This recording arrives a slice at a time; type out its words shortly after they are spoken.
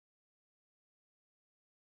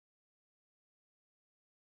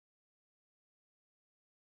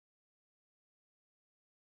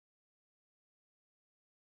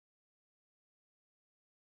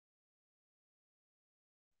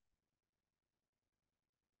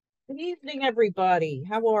Good evening, everybody.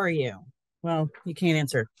 How are you? Well, you can't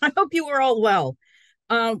answer. I hope you are all well.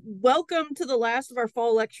 Welcome to the last of our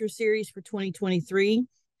fall lecture series for 2023.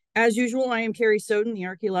 As usual, I am Carrie Soden, the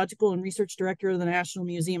Archaeological and Research Director of the National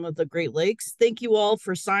Museum of the Great Lakes. Thank you all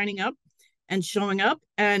for signing up and showing up.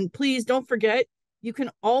 And please don't forget, you can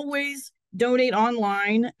always donate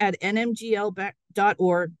online at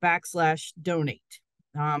nmgl.org/donate.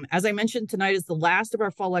 As I mentioned, tonight is the last of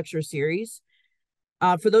our fall lecture series.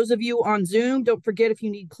 For those of you on Zoom, don't forget if you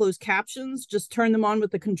need closed captions, just turn them on with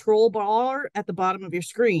the control bar at the bottom of your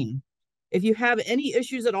screen. If you have any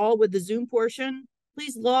issues at all with the Zoom portion,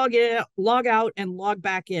 please log out and log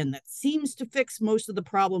back in. That seems to fix most of the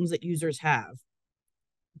problems that users have.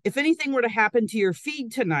 If anything were to happen to your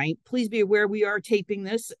feed tonight, please be aware we are taping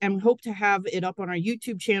this and hope to have it up on our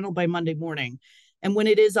YouTube channel by Monday morning. And when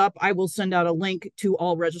it is up, I will send out a link to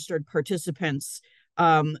all registered participants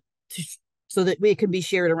so that it can be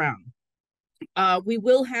shared around. We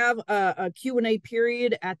will have a Q&A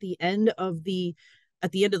period at the end of the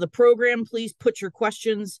program. Please put your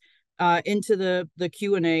questions into the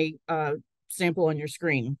Q&A sample on your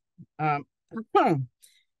screen. Tonight,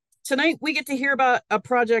 we get to hear about a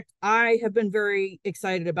project I have been very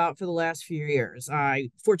excited about for the last few years. I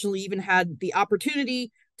fortunately even had the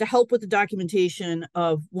opportunity to help with the documentation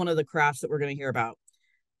of one of the crafts that we're going to hear about.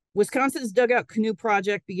 Wisconsin's Dugout Canoe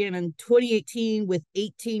project began in 2018 with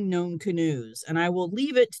 18 known canoes, and I will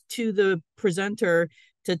leave it to the presenter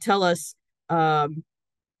to tell us how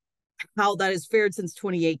that has fared since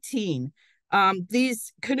 2018.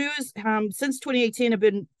 These canoes, since 2018, have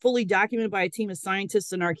been fully documented by a team of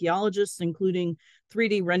scientists and archaeologists, including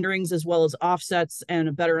 3D renderings as well as offsets, and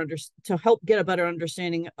to help get a better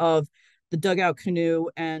understanding of the dugout canoe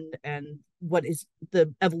and what is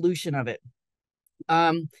the evolution of it.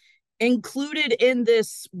 Included in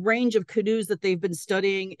this range of canoes that they've been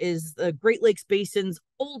studying is the Great Lakes Basin's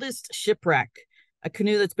oldest shipwreck, a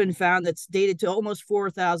canoe that's been found that's dated to almost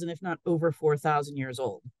 4,000, if not over 4,000 years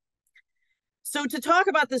old. So to talk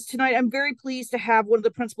about this tonight, I'm very pleased to have one of the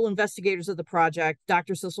principal investigators of the project,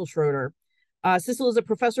 Dr. Sissel Schroeder. Sissel is a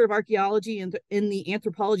professor of archaeology in the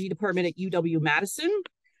anthropology department at UW-Madison.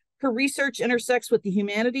 Her research intersects with the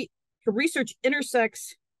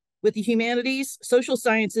humanities, social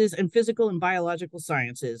sciences, and physical and biological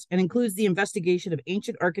sciences, and includes the investigation of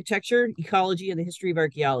ancient architecture, ecology, and the history of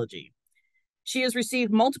archaeology. She has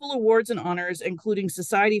received multiple awards and honors, including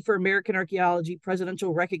Society for American Archaeology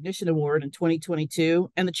Presidential Recognition Award in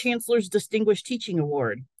 2022 and the Chancellor's Distinguished Teaching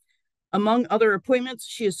Award. Among other appointments,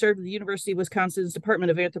 she has served at the University of Wisconsin's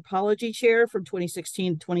Department of Anthropology Chair from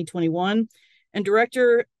 2016 to 2021 and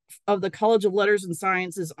Director of the College of Letters and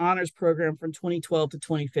Sciences Honors Program from 2012 to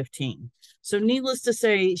 2015. So needless to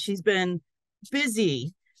say, she's been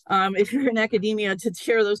busy. If you're in academia, to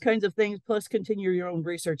share those kinds of things, plus continue your own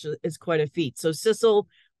research is quite a feat. So Sissel,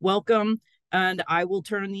 welcome, and I will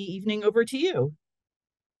turn the evening over to you.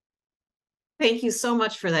 Thank you so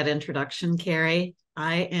much for that introduction, Carrie.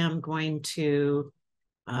 I am going to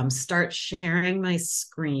start sharing my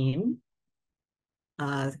screen.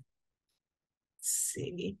 Let's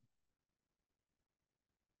see.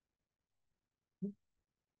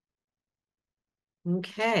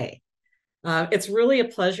 Okay. It's really a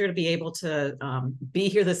pleasure to be able to be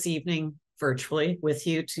here this evening virtually with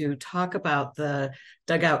you to talk about the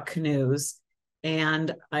Dugout Canoes.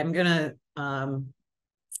 And I'm going to, let's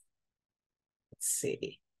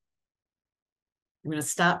see. I'm going to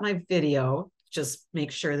stop my video, just make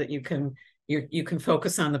sure that you can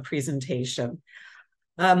focus on the presentation.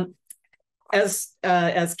 As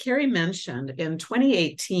Carrie mentioned, in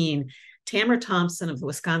 2018, Tamara Thompson of the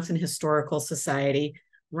Wisconsin Historical Society,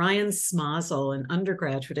 Ryan Smazel, an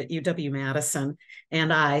undergraduate at UW-Madison,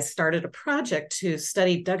 and I started a project to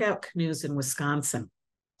study dugout canoes in Wisconsin.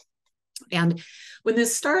 And when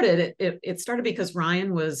this started, it started because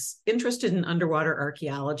Ryan was interested in underwater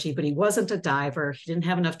archaeology, but he wasn't a diver. He didn't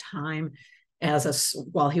have enough time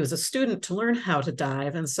while he was a student to learn how to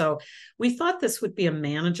dive. And so we thought this would be a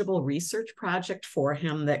manageable research project for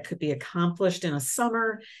him that could be accomplished in a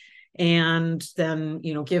summer and then,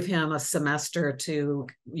 give him a semester to,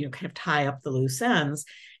 kind of tie up the loose ends.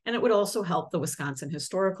 And it would also help the Wisconsin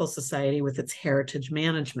Historical Society with its heritage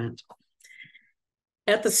management.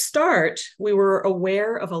 At the start, we were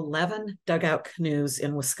aware of 11 dugout canoes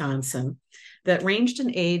in Wisconsin that ranged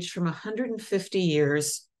in age from 150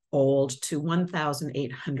 years old to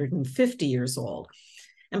 1,850 years old.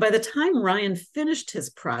 And by the time Ryan finished his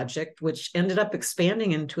project, which ended up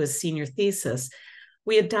expanding into his senior thesis,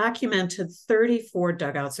 we had documented 34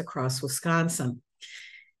 dugouts across Wisconsin.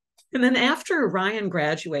 And then after Ryan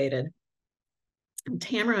graduated,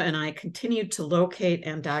 Tamara and I continued to locate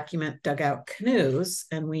and document dugout canoes,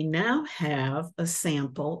 and we now have a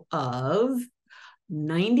sample of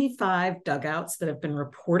 95 dugouts that have been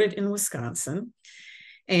reported in Wisconsin.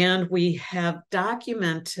 And we have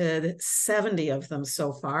documented 70 of them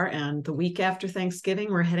so far. And the week after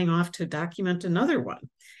Thanksgiving, we're heading off to document another one.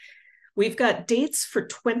 We've got dates for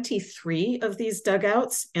 23 of these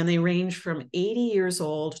dugouts, and they range from 80 years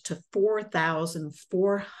old to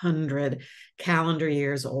 4,400 calendar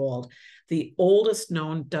years old. The oldest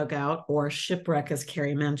known dugout, or shipwreck, as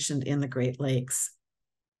Carrie mentioned, in the Great Lakes.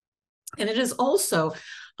 And it is also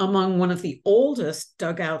among one of the oldest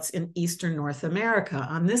dugouts in Eastern North America.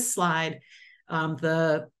 On this slide,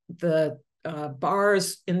 the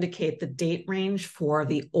bars indicate the date range for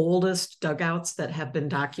the oldest dugouts that have been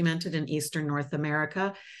documented in Eastern North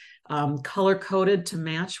America, color-coded to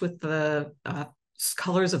match with the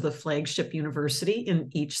colors of the flagship university in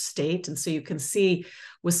each state. And so you can see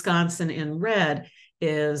Wisconsin in red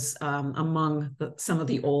is among some of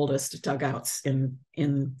the oldest dugouts in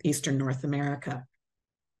Eastern North America.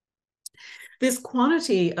 This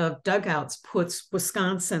quantity of dugouts puts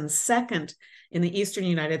Wisconsin second in the eastern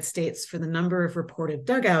United States for the number of reported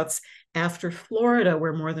dugouts, after Florida,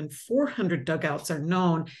 where more than 400 dugouts are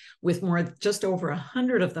known, with just over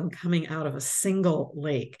 100 of them coming out of a single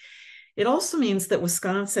lake. It also means that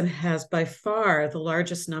Wisconsin has by far the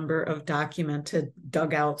largest number of documented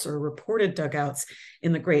dugouts or reported dugouts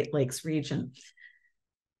in the Great Lakes region.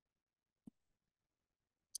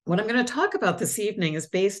 What I'm going to talk about this evening is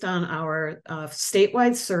based on our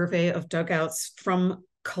statewide survey of dugouts from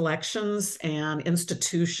collections and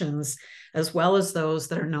institutions, as well as those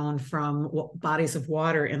that are known from bodies of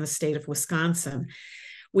water in the state of Wisconsin.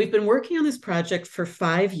 We've been working on this project for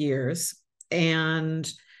 5 years,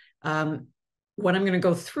 and what I'm going to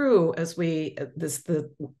go through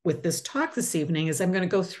with this talk this evening is I'm going to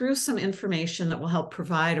go through some information that will help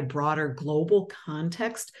provide a broader global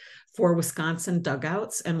context for Wisconsin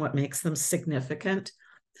dugouts and what makes them significant,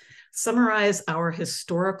 summarize our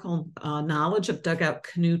historical knowledge of dugout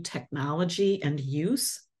canoe technology and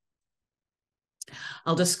use.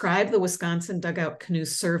 I'll describe the Wisconsin Dugout Canoe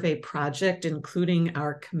Survey project, including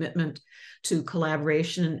our commitment to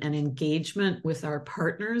collaboration and engagement with our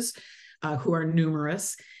partners, who are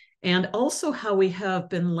numerous, and also how we have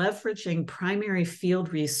been leveraging primary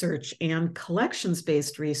field research and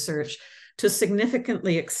collections-based research to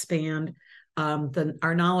significantly expand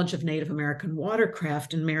our knowledge of Native American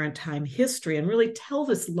watercraft and maritime history, and really tell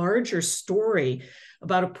this larger story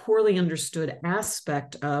about a poorly understood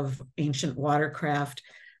aspect of ancient watercraft,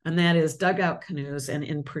 and that is dugout canoes, and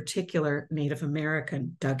in particular, Native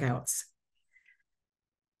American dugouts.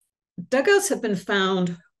 Dugouts have been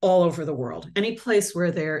found all over the world, any place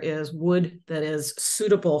where there is wood that is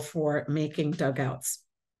suitable for making dugouts.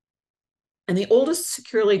 And the oldest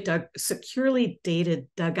securely dated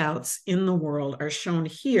dugouts in the world are shown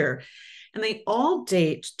here. And they all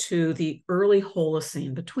date to the early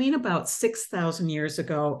Holocene, between about 6,000 years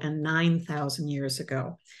ago and 9,000 years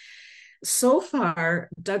ago. So far,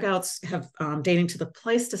 dugouts dating to the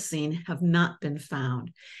Pleistocene have not been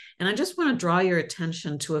found. And I just want to draw your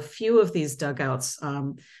attention to a few of these dugouts,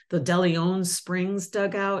 the De Leon Springs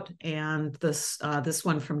dugout, and this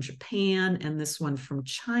one from Japan, and this one from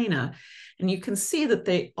China. And you can see that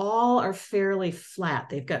they all are fairly flat.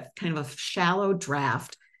 They've got kind of a shallow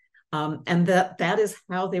draft, and that is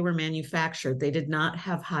how they were manufactured. They did not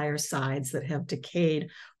have higher sides that have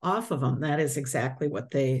decayed off of them. That is exactly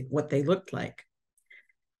what they looked like.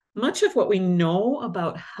 Much of what we know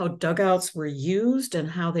about how dugouts were used and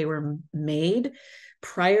how they were made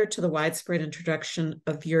prior to the widespread introduction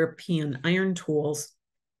of European iron tools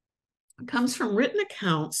comes from written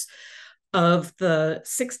accounts of the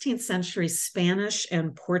 16th century Spanish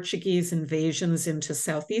and Portuguese invasions into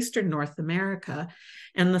southeastern North America,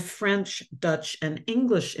 and the French, Dutch, and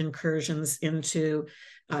English incursions into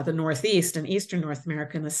the Northeast and Eastern North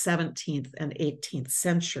America in the 17th and 18th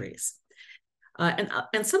centuries.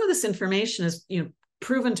 And some of this information is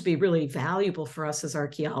proven to be really valuable for us as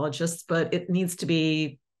archaeologists, but it needs to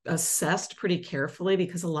be assessed pretty carefully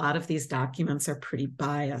because a lot of these documents are pretty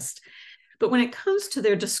biased. But when it comes to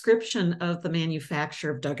their description of the manufacture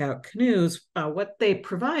of dugout canoes, what they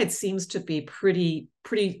provide seems to be pretty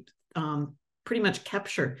much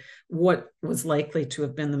capture what was likely to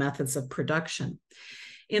have been the methods of production.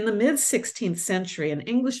 In the mid-16th century, an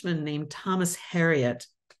Englishman named Thomas Harriot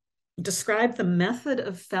described the method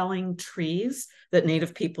of felling trees that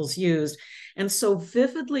Native peoples used, and so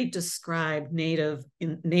vividly described Native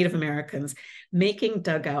Americans making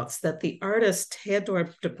dugouts that the artist Theodore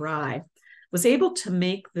de Bry was able to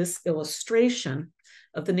make this illustration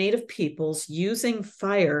of the native peoples using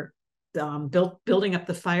fire, building up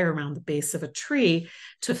the fire around the base of a tree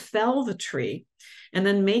to fell the tree, and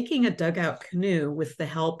then making a dugout canoe with the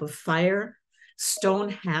help of fire, stone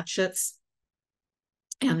hatchets,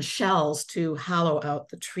 and shells to hollow out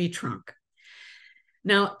the tree trunk.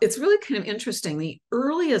 Now, it's really kind of interesting. The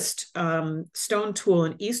earliest stone tool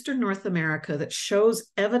in Eastern North America that shows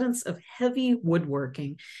evidence of heavy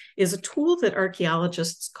woodworking is a tool that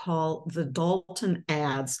archaeologists call the Dalton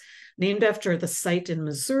adze, named after the site in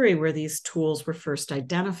Missouri where these tools were first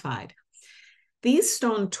identified. These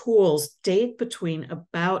stone tools date between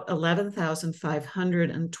about 11,500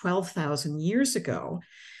 and 12,000 years ago,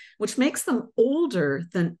 which makes them older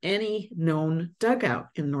than any known dugout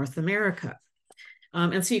in North America.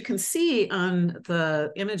 And so you can see on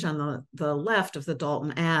the image on the left of the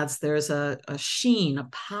Dalton adze, there's a sheen, a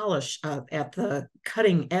polish at the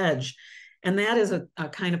cutting edge. And that is a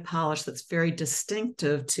kind of polish that's very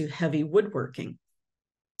distinctive to heavy woodworking.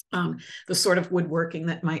 The sort of woodworking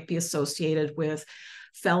that might be associated with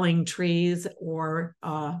felling trees or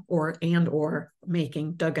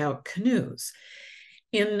making dugout canoes.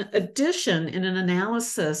 In addition, in an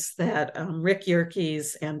analysis that Rick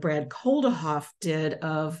Yerkes and Brad Koldehoff did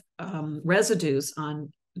of residues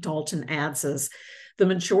on Dalton adzes, the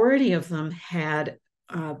majority of them had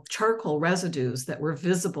charcoal residues that were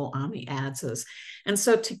visible on the adzes. And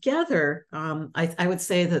so together, I would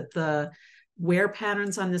say that the wear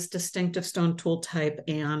patterns on this distinctive stone tool type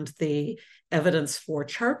and the evidence for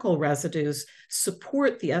charcoal residues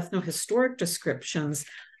support the ethnohistoric descriptions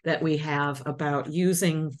that we have about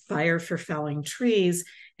using fire for felling trees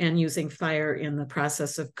and using fire in the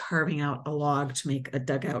process of carving out a log to make a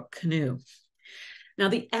dugout canoe. Now,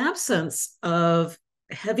 the absence of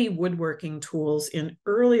heavy woodworking tools in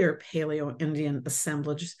earlier Paleo-Indian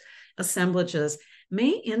assemblages may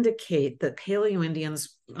indicate that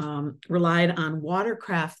Paleo-Indians relied on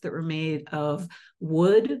watercraft that were made of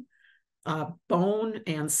wood, bone,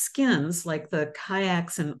 and skins, like the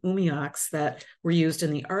kayaks and umiaks that were used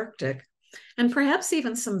in the Arctic, and perhaps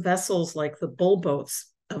even some vessels like the bull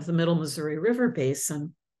boats of the Middle Missouri River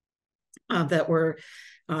Basin that were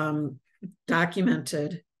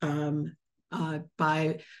documented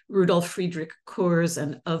by Rudolf Friedrich Kurz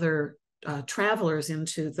and other travelers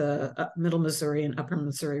into the Middle Missouri and Upper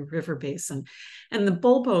Missouri River Basin. And the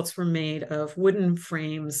bull boats were made of wooden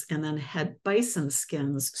frames and then had bison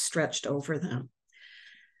skins stretched over them.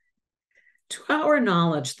 To our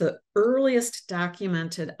knowledge, the earliest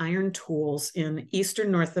documented iron tools in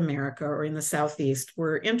Eastern North America or in the Southeast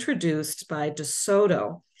were introduced by De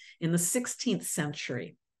Soto in the 16th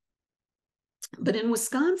century. But in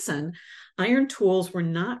Wisconsin, iron tools were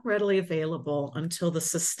not readily available until the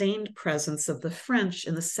sustained presence of the French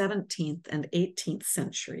in the 17th and 18th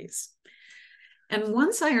centuries. And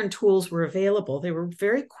once iron tools were available, they were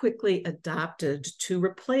very quickly adopted to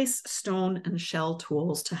replace stone and shell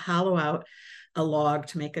tools to hollow out a log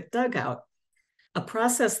to make a dugout, a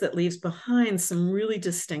process that leaves behind some really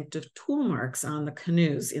distinctive tool marks on the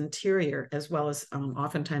canoe's interior, as well as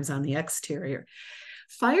oftentimes on the exterior.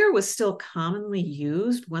 Fire was still commonly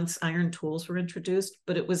used once iron tools were introduced,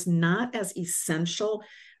 but it was not as essential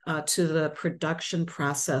to the production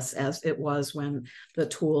process as it was when the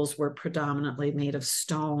tools were predominantly made of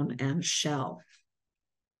stone and shell.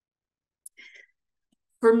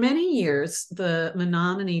 For many years, the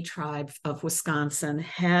Menominee tribe of Wisconsin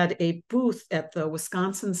had a booth at the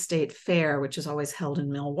Wisconsin State Fair, which is always held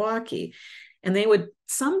in Milwaukee. And they would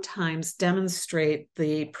sometimes demonstrate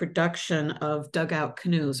the production of dugout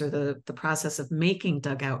canoes, or the process of making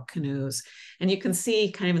dugout canoes. And you can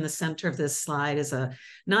see kind of in the center of this slide is a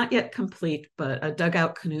not yet complete, but a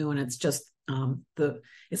dugout canoe. And it's just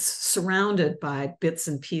it's surrounded by bits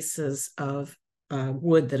and pieces of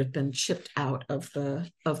wood that have been chipped out of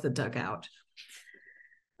the dugout.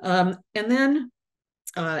 And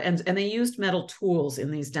they used metal tools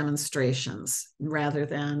in these demonstrations rather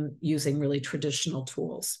than using really traditional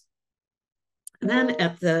tools. And then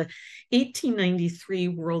at the 1893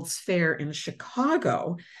 World's Fair in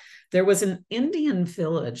Chicago, there was an Indian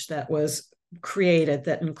village that was created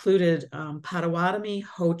that included Potawatomi,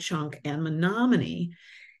 Ho-Chunk, and Menominee.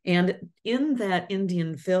 And in that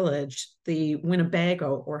Indian village, the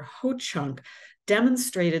Winnebago or Ho-Chunk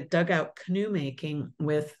demonstrated dugout canoe making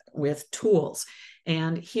with tools.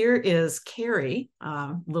 And here is Carrie,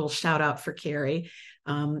 little shout out for Carrie,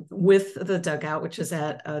 with the dugout, which is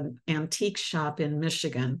at an antique shop in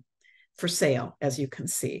Michigan for sale, as you can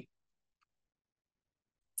see.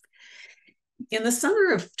 In the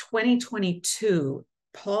summer of 2022,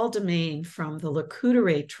 Paul Demain from the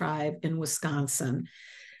Lakudere tribe in Wisconsin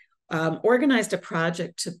organized a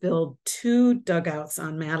project to build 2 dugouts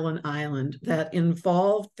on Madeline Island that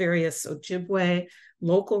involved various Ojibwe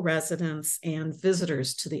local residents and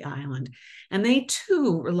visitors to the island. And they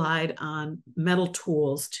too relied on metal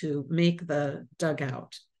tools to make the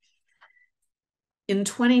dugout. In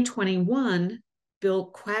 2021,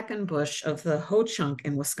 Bill Quackenbush of the Ho-Chunk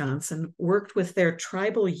in Wisconsin worked with their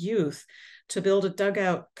tribal youth to build a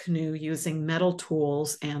dugout canoe using metal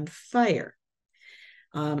tools and fire.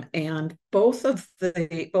 And both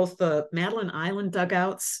the Madeline Island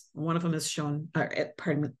dugouts, one of them is shown,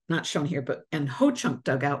 pardon me, not shown here, and Ho-Chunk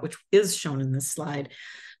dugout, which is shown in this slide,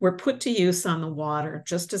 were put to use on the water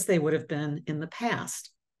just as they would have been in the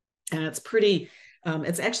past. And it's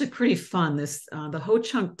actually pretty fun. The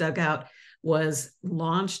Ho-Chunk dugout was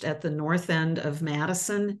launched at the north end of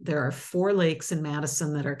Madison. There are 4 lakes in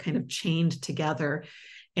Madison that are kind of chained together.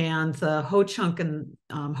 And the Ho-Chunk and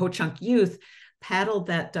Ho-Chunk youth paddled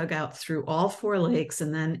that dugout through all 4 lakes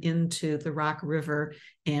and then into the Rock River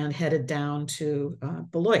and headed down to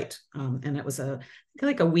Beloit. And it was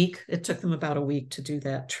like a week. It took them about a week to do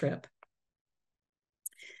that trip.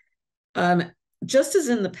 Just as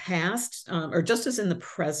in the past, or just as in the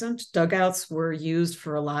present, dugouts were used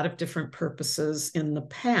for a lot of different purposes in the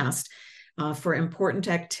past for important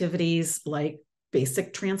activities like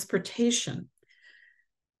basic transportation.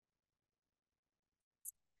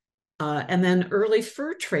 And then early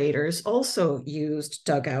fur traders also used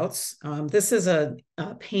dugouts. This is a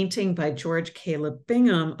painting by George Caleb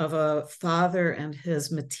Bingham of a father and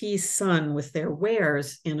his Métis son with their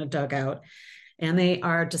wares in a dugout. And they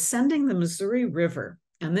are descending the Missouri River.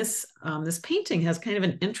 And this painting has kind of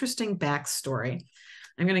an interesting backstory.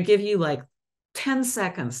 I'm going to give you like 10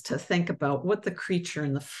 seconds to think about what the creature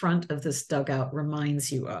in the front of this dugout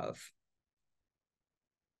reminds you of.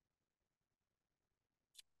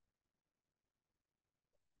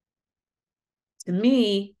 To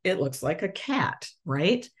me, it looks like a cat,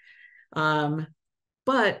 right?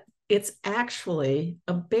 But it's actually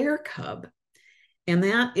a bear cub. And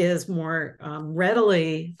that is more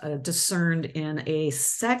readily discerned in a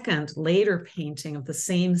second later painting of the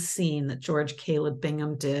same scene that George Caleb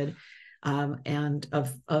Bingham did, and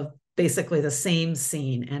of basically the same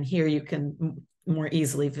scene. And here you can more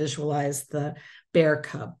easily visualize the bear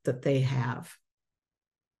cub that they have.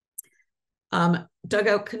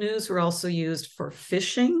 Dugout canoes were also used for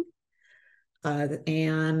fishing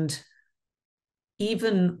and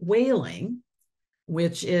even whaling,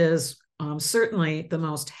 which is certainly the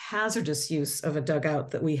most hazardous use of a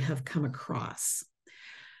dugout that we have come across.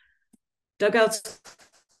 Dugouts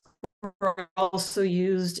were also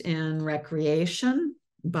used in recreation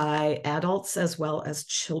by adults as well as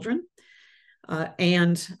children. So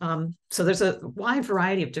there's a wide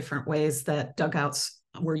variety of different ways that dugouts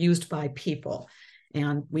were used by people.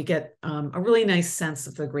 And we get a really nice sense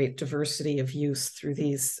of the great diversity of use through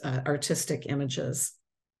these artistic images.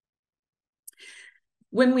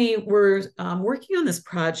 When we were working on this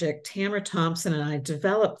project, Tamara Thompson and I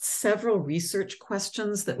developed several research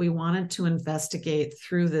questions that we wanted to investigate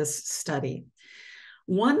through this study.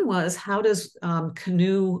 One was, how does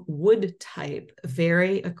canoe wood type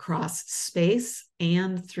vary across space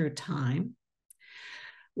and through time?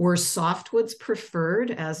 Were softwoods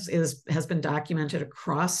preferred, as has been documented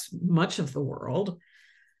across much of the world?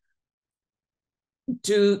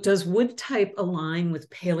 Does wood type align with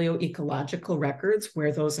paleoecological records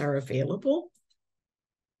where those are available?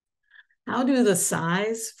 How do the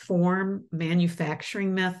size, form,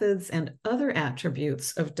 manufacturing methods, and other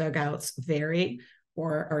attributes of dugouts vary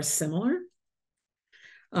or are similar?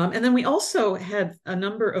 And then we also had a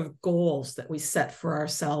number of goals that we set for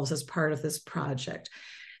ourselves as part of this project.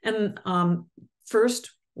 And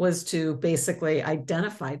first was to basically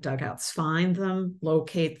identify dugouts, find them,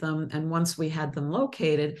 locate them, and once we had them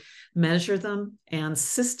located, measure them and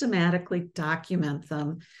systematically document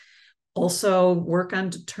them. Also work on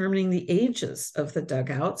determining the ages of the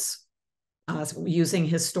dugouts using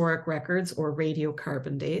historic records or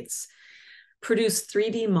radiocarbon dates. Produce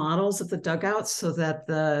 3D models of the dugouts so that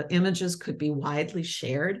the images could be widely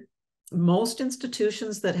shared. Most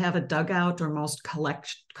institutions that have a dugout, or most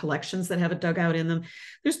collections that have a dugout in them,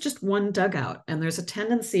 there's just one dugout. And there's a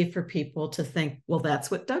tendency for people to think, well,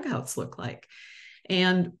 that's what dugouts look like.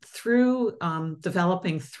 And through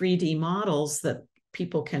developing 3D models that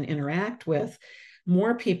people can interact with,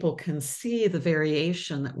 more people can see the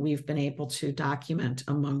variation that we've been able to document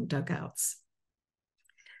among dugouts.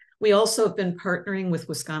 We also have been partnering with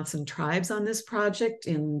Wisconsin tribes on this project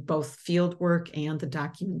in both field work and the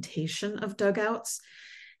documentation of dugouts.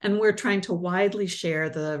 And we're trying to widely share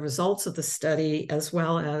the results of the study as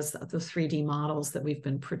well as the 3D models that we've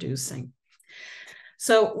been producing.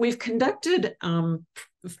 So we've conducted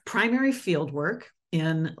primary field work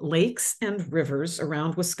in lakes and rivers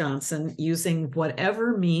around Wisconsin using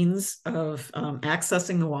whatever means of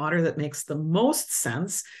accessing the water that makes the most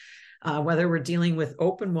sense, whether we're dealing with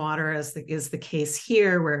open water, as is the case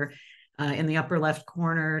here, where in the upper left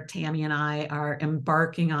corner, Tammy and I are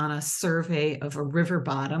embarking on a survey of a river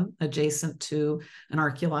bottom adjacent to an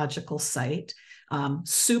archaeological site.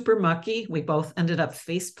 Super mucky. We both ended up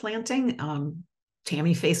face planting.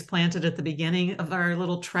 Tammy face planted at the beginning of our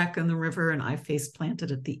little trek in the river, and I face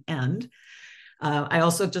planted at the end. I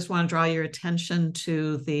also just want to draw your attention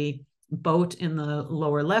to the boat in the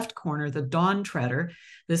lower left corner, the Dawn Treader.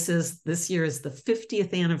 This year is the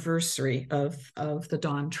 50th anniversary of the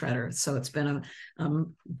Dawn Treader. So it's been a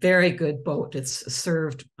very good boat. It's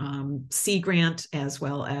served Sea Grant as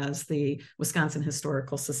well as the Wisconsin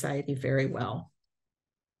Historical Society very well.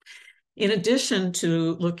 In addition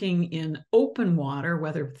to looking in open water,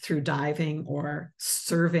 whether through diving or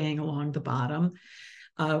surveying along the bottom,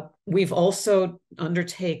 we've also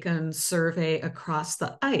undertaken survey across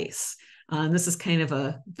the ice. And this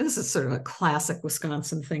is sort of a classic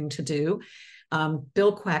Wisconsin thing to do.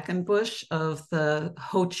 Bill Quackenbush of the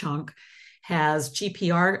Ho-Chunk has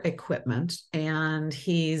GPR equipment, and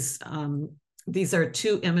these are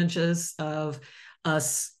two images of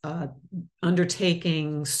us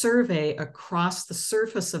undertaking survey across the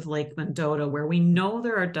surface of Lake Mendota, where we know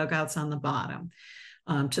there are dugouts on the bottom,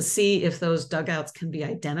 to see if those dugouts can be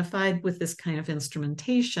identified with this kind of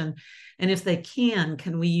instrumentation. And if they can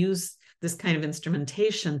we use this kind of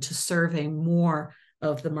instrumentation to survey more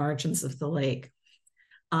of the margins of the lake.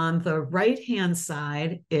 On the right-hand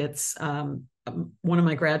side, it's one of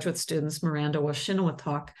my graduate students, Miranda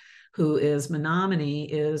Washinawatuck, who is Menominee,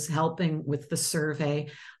 is helping with the survey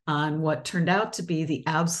on what turned out to be the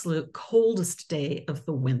absolute coldest day of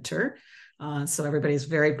the winter. So everybody's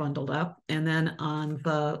very bundled up. And then on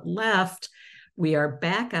the left, we are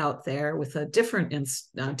back out there with a different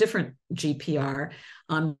GPR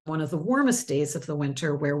on one of the warmest days of the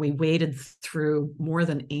winter, where we waded through more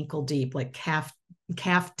than ankle deep, like calf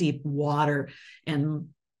deep water and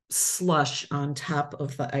slush on top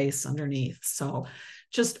of the ice underneath. So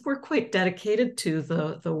we're quite dedicated to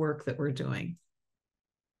the work that we're doing.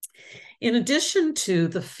 In addition to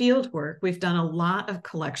the field work, we've done a lot of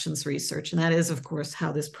collections research, and that is, of course,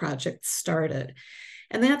 how this project started.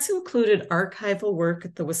 And that's included archival work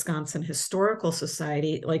at the Wisconsin Historical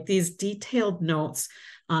Society, like these detailed notes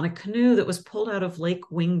on a canoe that was pulled out of Lake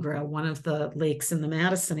Wingra, one of the lakes in the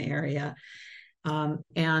Madison area.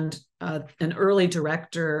 And an early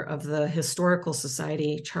director of the Historical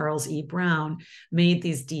Society, Charles E. Brown, made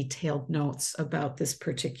these detailed notes about this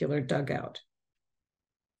particular dugout.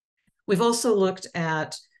 We've also looked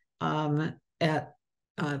at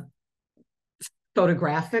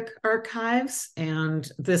photographic archives, and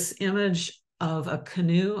this image of a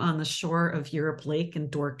canoe on the shore of Europe Lake in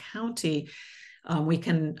Door County, we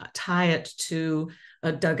can tie it to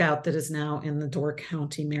a dugout that is now in the Door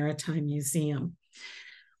County Maritime Museum.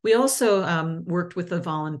 We also worked with a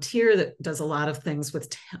volunteer that does a lot of things with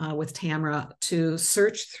Tamara to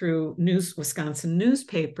search through Wisconsin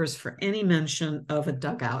newspapers for any mention of a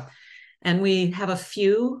dugout. And we have a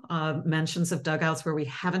few mentions of dugouts where we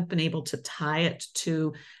haven't been able to tie it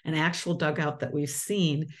to an actual dugout that we've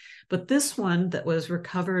seen. But this one that was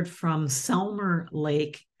recovered from Selmer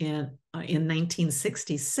Lake in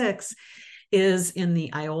 1966 is in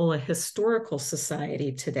the Iola Historical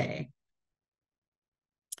Society today.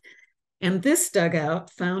 And this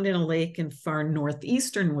dugout, found in a lake in far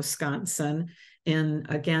northeastern Wisconsin in,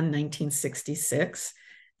 again, 1966,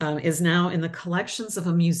 is now in the collections of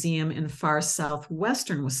a museum in far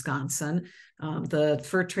southwestern Wisconsin, the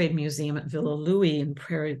Fur Trade Museum at Villa Louis in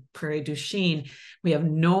Prairie du Chien. We have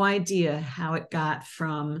no idea how it got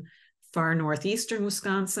from far northeastern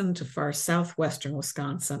Wisconsin to far southwestern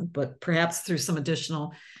Wisconsin, but perhaps through some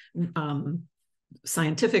additional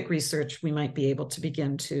scientific research, we might be able to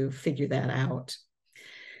begin to figure that out.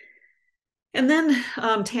 And then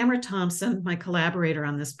Tamara Thompson, my collaborator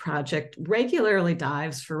on this project, regularly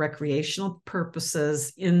dives for recreational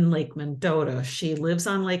purposes in Lake Mendota. She lives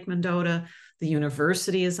on Lake Mendota. The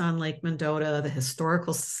university is on Lake Mendota. The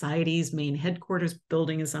Historical Society's main headquarters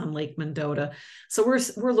building is on Lake Mendota. So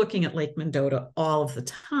we're looking at Lake Mendota all of the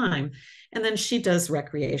time. And then she does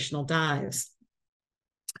recreational dives.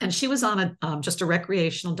 And she was on just a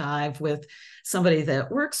recreational dive with somebody that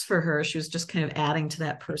works for her. She was just kind of adding to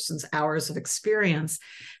that person's hours of experience.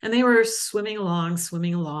 And they were swimming along,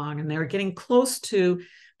 and they were getting close to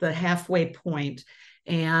the halfway point,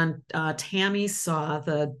 and Tammy saw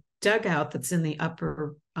the dugout that's in the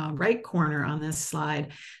upper right corner on this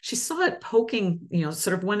slide. She saw it poking,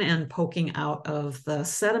 sort of one end poking out of the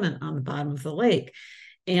sediment on the bottom of the lake.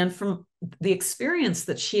 And from the experience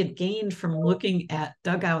that she had gained from looking at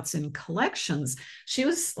dugouts in collections, she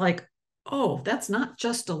was like, oh, that's not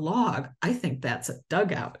just a log. I think that's a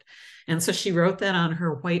dugout. And so she wrote that on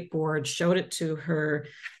her whiteboard, showed it to her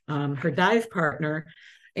dive partner,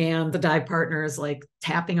 and the dive partner is like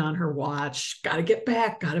tapping on her watch. Got to get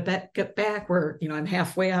back. Got to get back. Where I'm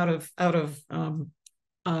halfway out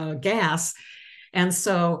of gas, and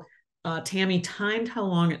so Tammy timed how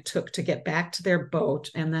long it took to get back to their boat,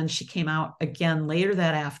 and then she came out again later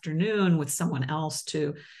that afternoon with someone else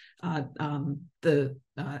to a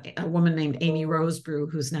woman named Amy Rosebrew,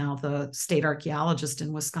 who's now the state archaeologist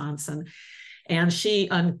in Wisconsin. And she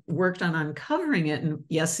worked on uncovering it. And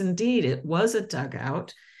yes, indeed, it was a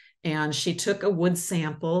dugout. And she took a wood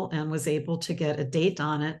sample and was able to get a date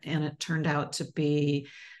on it. And it turned out to be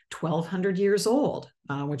 1,200 years old,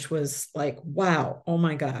 which was like, wow, oh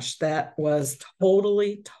my gosh, that was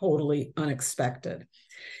totally, totally unexpected.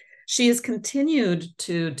 She has continued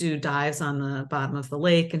to do dives on the bottom of the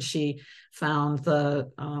lake, and she found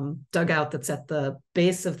the dugout that's at the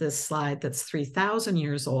base of this slide that's 3,000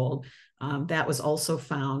 years old. That was also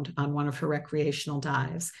found on one of her recreational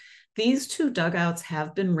dives. These two dugouts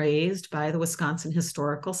have been raised by the Wisconsin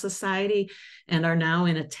Historical Society and are now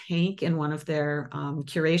in a tank in one of their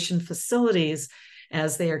curation facilities,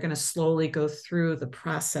 as they are going to slowly go through the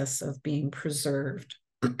process of being preserved.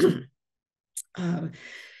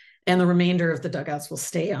 And the remainder of the dugouts will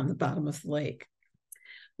stay on the bottom of the lake.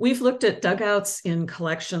 We've looked at dugouts in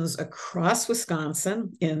collections across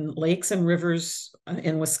Wisconsin, in lakes and rivers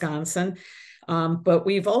in Wisconsin, but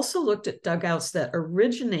we've also looked at dugouts that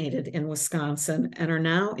originated in Wisconsin and are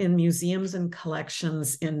now in museums and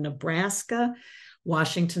collections in Nebraska,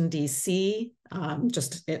 Washington, D.C.,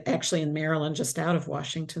 actually in Maryland, just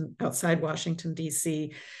outside Washington,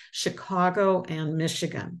 D.C., Chicago, and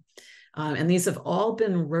Michigan. And these have all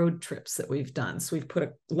been road trips that we've done. So we've put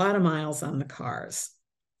a lot of miles on the cars.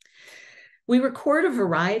 We record a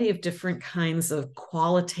variety of different kinds of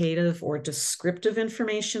qualitative or descriptive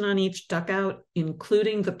information on each dugout,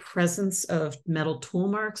 including the presence of metal tool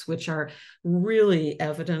marks, which are really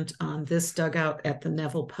evident on this dugout at the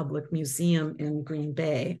Neville Public Museum in Green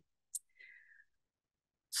Bay.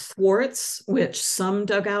 Thwarts, which some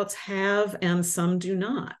dugouts have and some do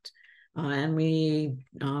not. And we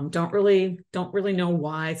don't really know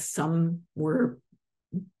why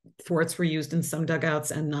thwarts were used in some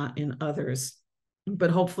dugouts and not in others.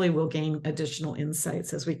 But hopefully we'll gain additional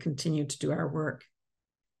insights as we continue to do our work.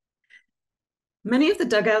 Many of the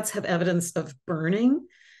dugouts have evidence of burning,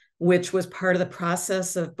 which was part of the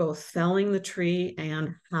process of both felling the tree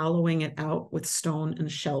and hollowing it out with stone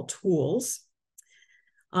and shell tools.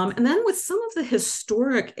 And then with some of the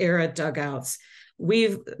historic era dugouts,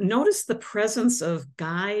 we've noticed the presence of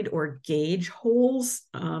guide or gauge holes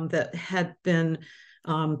that had been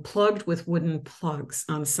plugged with wooden plugs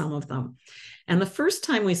on some of them. And the first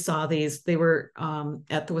time we saw these, they were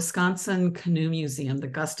at the Wisconsin Canoe Museum, the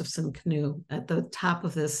Gustafson Canoe, at the top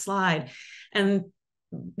of this slide. And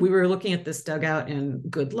we were looking at this dugout in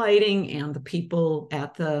good lighting, and the people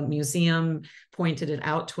at the museum pointed it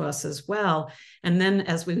out to us as well. And then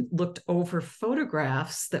as we looked over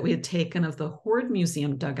photographs that we had taken of the Hoard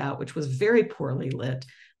Museum dugout, which was very poorly lit,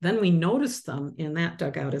 then we noticed them in that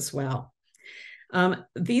dugout as well.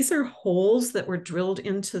 These are holes that were drilled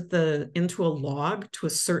into a log to a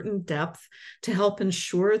certain depth to help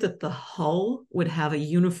ensure that the hull would have a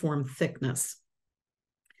uniform thickness.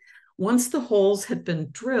 Once the holes had been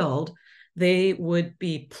drilled, they would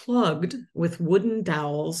be plugged with wooden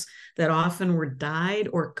dowels that often were dyed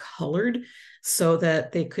or colored so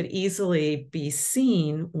that they could easily be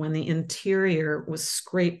seen when the interior was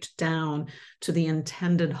scraped down to the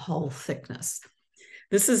intended hull thickness.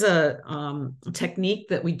 This is a technique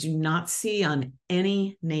that we do not see on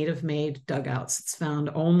any native-made dugouts. It's found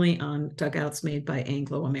only on dugouts made by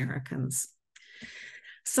Anglo-Americans.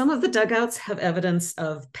 Some of the dugouts have evidence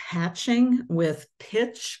of patching with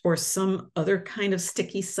pitch or some other kind of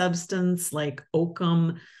sticky substance like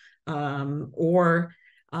oakum, or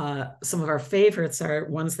some of our favorites are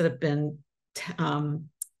ones that have been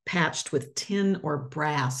patched with tin or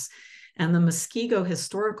brass. And the Muskego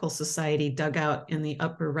Historical Society dugout in the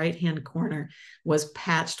upper right-hand corner was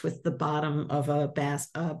patched with the bottom of a brass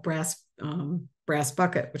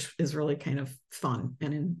bucket, which is really kind of fun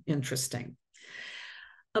and interesting.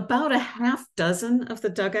 About a half dozen of the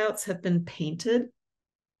dugouts have been painted.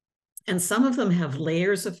 And some of them have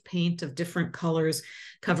layers of paint of different colors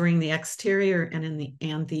covering the exterior and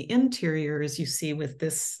the interior, as you see with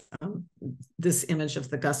this image of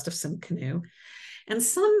the Gustafson canoe. And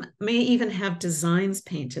some may even have designs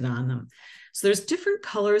painted on them. So there's different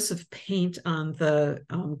colors of paint on the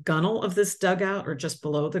gunnel of this dugout, or just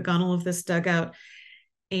below the gunnel of this dugout.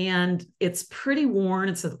 And it's pretty worn.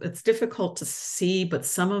 It's difficult to see, but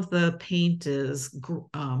some of the paint is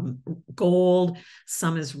gold,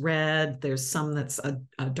 some is red. There's some that's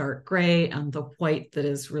a dark gray, and the white that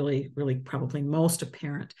is really, really probably most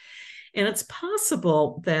apparent. And it's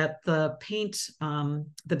possible that the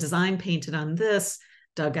design painted on this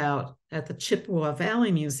dugout at the Chippewa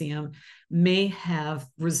Valley Museum may have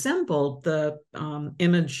resembled the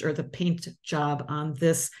image or the paint job on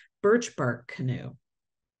this birch bark canoe.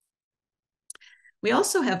 We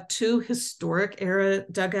also have two historic era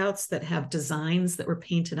dugouts that have designs that were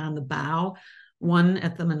painted on the bow, one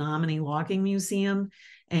at the Menominee Logging Museum,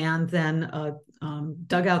 and then a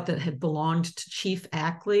dugout that had belonged to Chief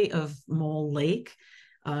Ackley of Mole Lake,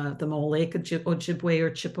 the Mole Lake Ojibwe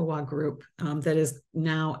or Chippewa group that is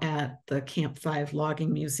now at the Camp 5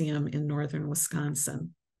 Logging Museum in northern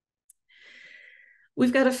Wisconsin.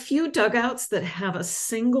 We've got a few dugouts that have a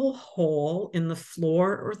single hole in the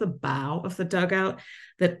floor or the bow of the dugout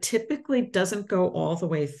that typically doesn't go all the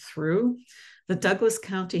way through. The Douglas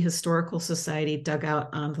County Historical Society dugout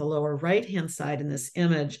on the lower right-hand side in this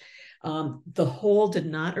image, the hole did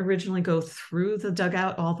not originally go through the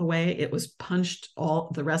dugout all the way. It was punched all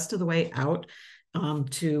the rest of the way out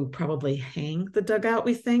to probably hang the dugout,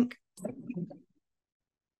 we think.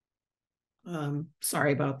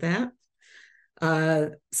 Sorry about that.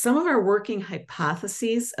 Some of our working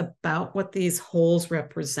hypotheses about what these holes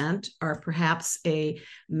represent are perhaps a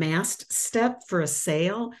mast step for a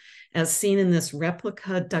sail, as seen in this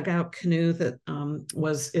replica dugout canoe that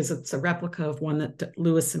it's a replica of one that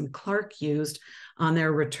Lewis and Clark used on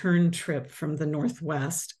their return trip from the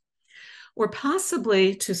Northwest. Or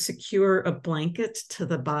possibly to secure a blanket to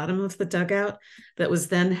the bottom of the dugout that was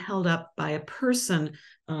then held up by a person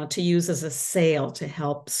to use as a sail to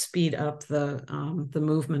help speed up the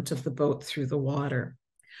movement of the boat through the water.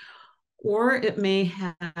 Or it may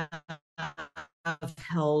have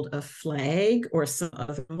held a flag or some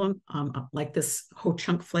other one, like this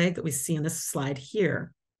Ho-Chunk flag that we see in this slide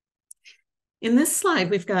here. In this slide,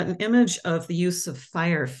 we've got an image of the use of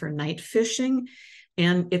fire for night fishing,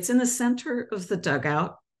 and it's in the center of the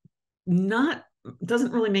dugout.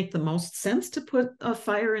 Doesn't really make the most sense to put a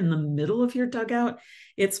fire in the middle of your dugout.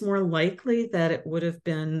 It's more likely that it would have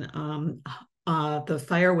been, the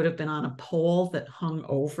fire would have been on a pole that hung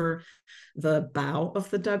over the bow of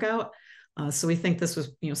the dugout. So we think this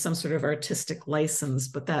was, some sort of artistic license,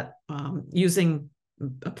 but that using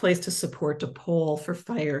a place to support a pole for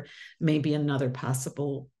fire may be another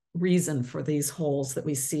possible reason for these holes that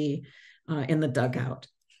we see in the dugout.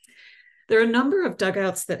 There are a number of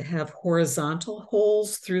dugouts that have horizontal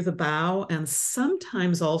holes through the bow and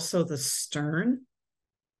sometimes also the stern.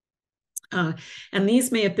 And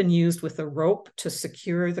these may have been used with a rope to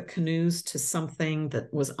secure the canoes to something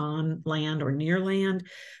that was on land or near land.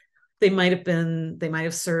 They might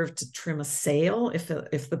have served to trim a sail if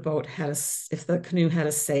the canoe had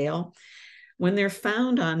a sail. When they're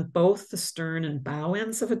found on both the stern and bow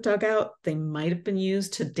ends of a dugout, they might have been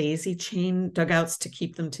used to daisy chain dugouts to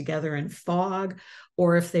keep them together in fog,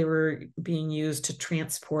 or if they were being used to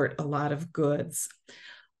transport a lot of goods.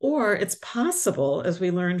 Or it's possible, as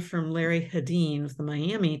we learned from Larry Hedin of the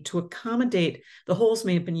Miami, the holes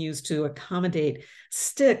may have been used to accommodate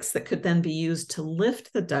sticks that could then be used to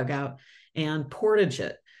lift the dugout and portage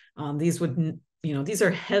it. These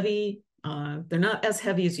are heavy. They're not as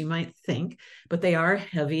heavy as you might think, but they are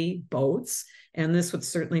heavy boats, and this would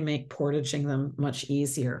certainly make portaging them much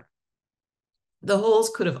easier. The holes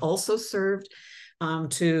could have also served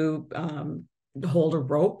to hold a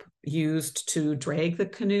rope used to drag the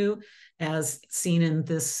canoe, as seen in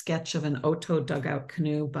this sketch of an Otto dugout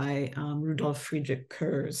canoe by Rudolf Friedrich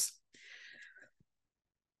Kurz.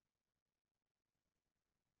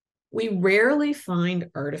 We rarely find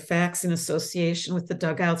artifacts in association with the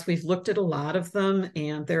dugouts. We've looked at a lot of them,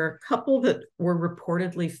 and there are a couple that were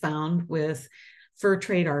reportedly found with fur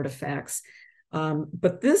trade artifacts.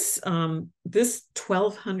 But this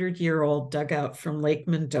 1,200-year-old dugout from Lake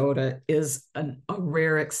Mendota is a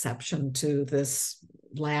rare exception to this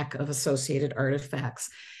lack of associated artifacts.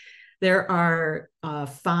 There are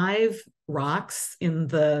 5 rocks in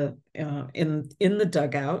the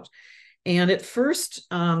dugout. And at first,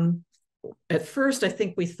 I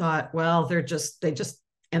think we thought, well, they just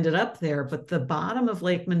ended up there, but the bottom of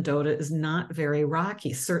Lake Mendota is not very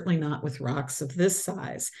rocky, certainly not with rocks of this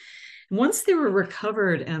size. Once they were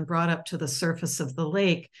recovered and brought up to the surface of the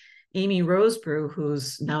lake, Amy Rosebrew,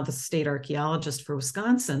 who's now the state archaeologist for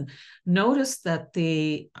Wisconsin, noticed that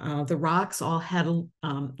the rocks all had a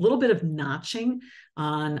little bit of notching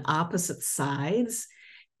on opposite sides,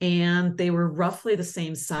 and they were roughly the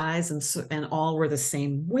same size and all were the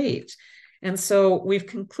same weight. And so we've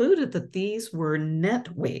concluded that these were net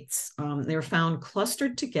weights. They were found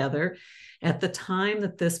clustered together. At the time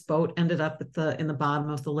that this boat ended up in the bottom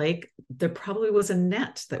of the lake, there probably was a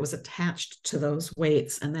net that was attached to those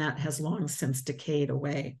weights, and that has long since decayed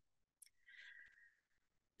away.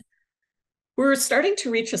 We're starting to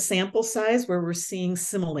reach a sample size where we're seeing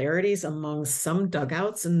similarities among some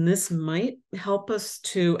dugouts, and this might help us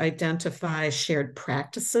to identify shared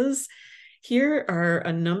practices. Here are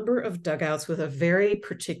a number of dugouts with a very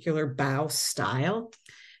particular bow style,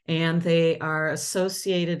 and they are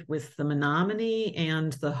associated with the Menominee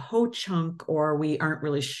and the Ho-Chunk, or we aren't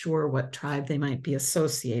really sure what tribe they might be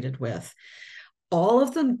associated with. All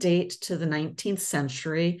of them date to the 19th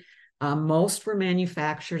century. Most were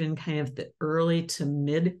manufactured in kind of the early to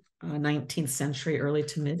mid 19th century, early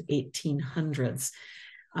to mid 1800s.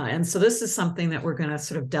 And so this is something that we're going to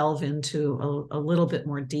sort of delve into a little bit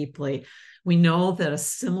more deeply. We know that a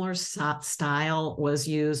similar style was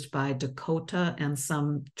used by Dakota and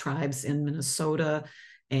some tribes in Minnesota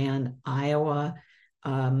and Iowa,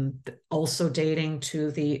 also dating to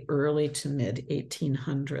the early to mid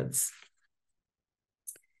 1800s.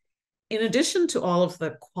 In addition to all of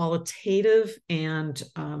the qualitative and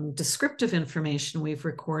descriptive information we've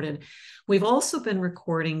recorded, we've also been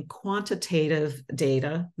recording quantitative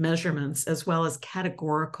data, measurements, as well as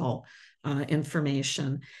categorical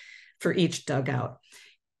information for each dugout.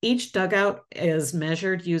 Each dugout is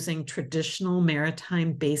measured using traditional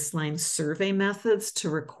maritime baseline survey methods to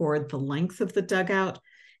record the length of the dugout,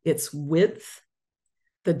 its width,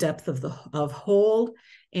 the depth of hold,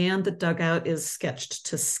 and the dugout is sketched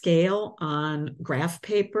to scale on graph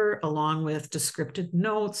paper along with descriptive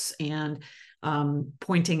notes and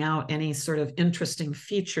pointing out any sort of interesting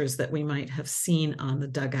features that we might have seen on the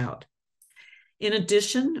dugout. In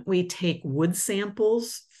addition, we take wood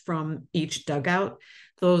samples from each dugout.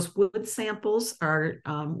 Those wood samples are,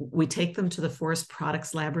 we take them to the Forest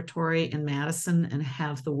Products Laboratory in Madison and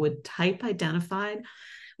have the wood type identified.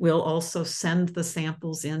 We'll also send the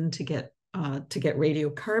samples in to get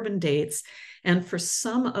radiocarbon dates. And for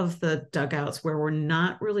some of the dugouts where we're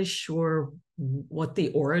not really sure what the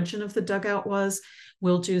origin of the dugout was,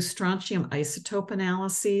 we'll do strontium isotope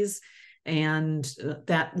analyses, and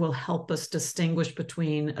that will help us distinguish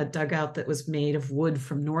between a dugout that was made of wood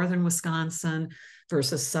from northern Wisconsin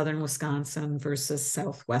versus southern Wisconsin versus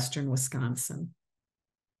southwestern Wisconsin.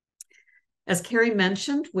 As Carrie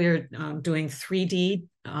mentioned, we're doing 3D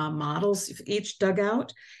models of each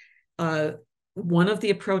dugout. One of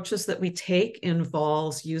the approaches that we take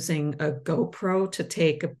involves using a GoPro to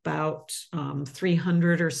take about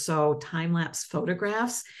 300 or so time-lapse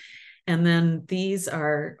photographs. And then these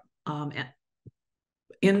are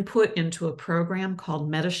input into a program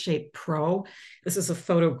called Metashape Pro. This is a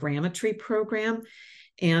photogrammetry program.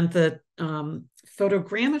 And the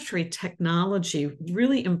photogrammetry technology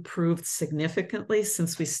really improved significantly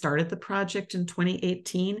since we started the project in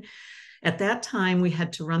 2018. At that time, we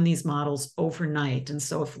had to run these models overnight. And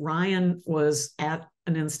so if Ryan was at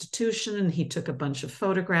an institution and he took a bunch of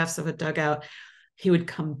photographs of a dugout, he would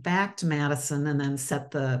come back to Madison and then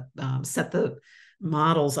set the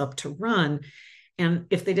models up to run. And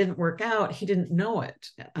if they didn't work out, he didn't know it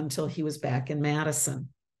until he was back in Madison.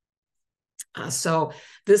 So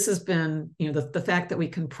this has been, the fact that we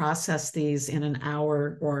can process these in an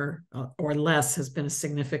hour or less has been a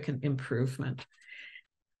significant improvement.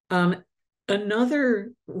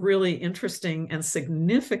 Another really interesting and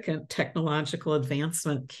significant technological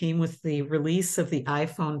advancement came with the release of the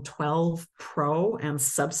iPhone 12 Pro and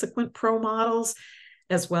subsequent Pro models,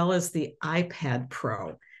 as well as the iPad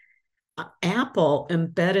Pro. Apple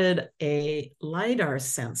embedded a LiDAR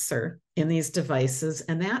sensor in these devices,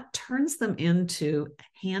 and that turns them into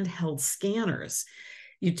handheld scanners.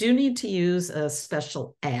 You do need to use a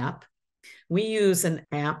special app. We use an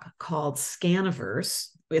app called Scaniverse.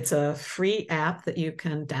 It's a free app that you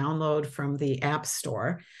can download from the App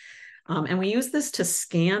Store. And we use this to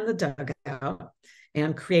scan the dugout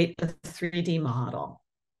and create a 3D model.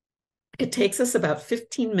 It takes us about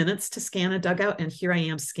 15 minutes to scan a dugout, and here I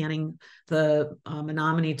am scanning the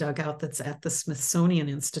Menominee dugout that's at the Smithsonian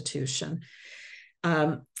Institution.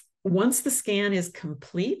 Once the scan is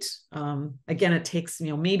complete, again, it takes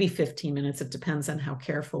maybe 15 minutes. It depends on how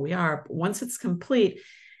careful we are. But once it's complete,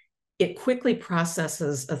 it quickly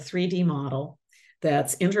processes a 3D model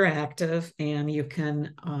that's interactive, and you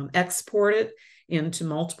can export it into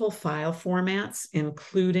multiple file formats,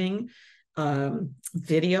 including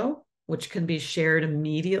video, which can be shared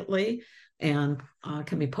immediately and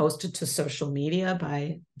can be posted to social media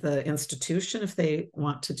by the institution if they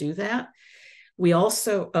want to do that. We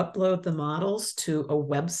also upload the models to a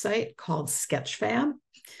website called Sketchfab,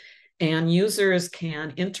 and users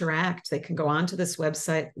can interact. They can go onto this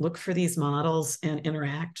website, look for these models and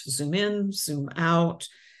interact, zoom in, zoom out,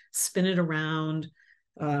 spin it around,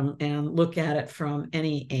 and look at it from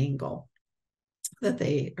any angle that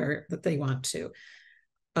they want to.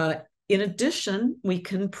 In addition, we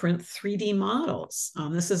can print 3D models.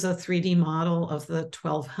 This is a 3D model of the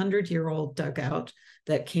 1,200-year-old dugout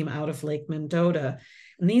that came out of Lake Mendota.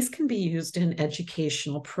 And these can be used in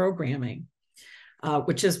educational programming,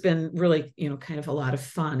 which has been really, kind of a lot of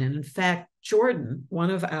fun. And in fact, Jordan, one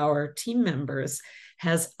of our team members,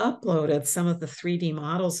 has uploaded some of the 3D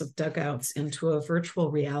models of dugouts into a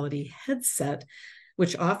virtual reality headset,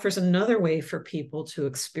 which offers another way for people to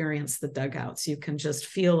experience the dugouts. You can just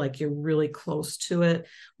feel like you're really close to it,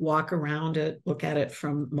 walk around it, look at it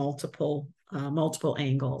from multiple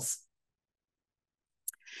angles.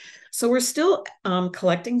 So we're still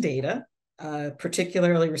collecting data.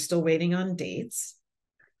 Particularly, we're still waiting on dates.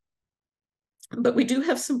 But we do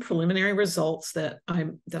have some preliminary results that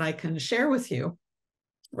I can share with you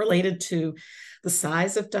related to the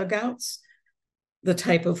size of dugouts, the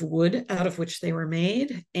type of wood out of which they were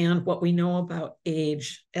made, and what we know about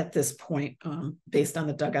age at this point. Based on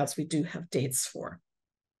the dugouts we do have dates for.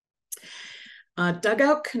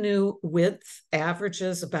 Dugout canoe width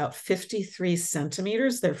averages about 53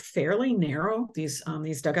 centimeters. They're fairly narrow. These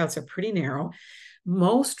dugouts are pretty narrow.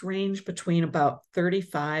 Most range between about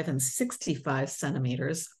 35 and 65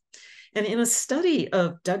 centimeters. And in a study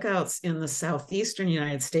of dugouts in the southeastern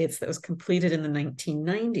United States that was completed in the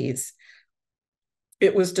 1990s,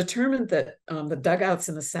 it was determined that the dugouts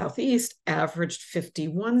in the southeast averaged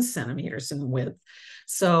 51 centimeters in width.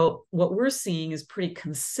 So what we're seeing is pretty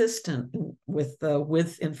consistent with the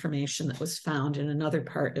width information that was found in another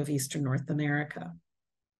part of Eastern North America.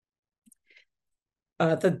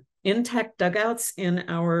 The intact dugouts in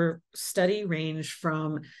our study range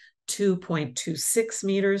from 2.26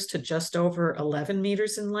 meters to just over 11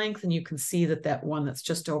 meters in length. And you can see that one that's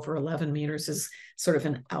just over 11 meters is sort of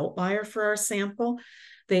an outlier for our sample.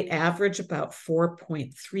 They average about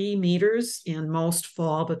 4.3 meters, and most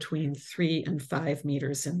fall between 3 and 5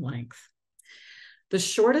 meters in length. The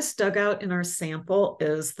shortest dugout in our sample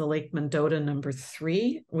is the Lake Mendota number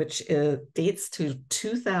 3, which dates to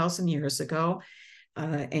 2,000 years ago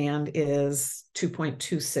and is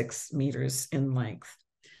 2.26 meters in length.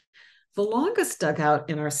 The longest dugout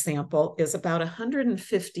in our sample is about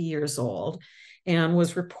 150 years old and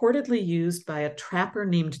was reportedly used by a trapper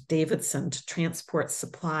named Davidson to transport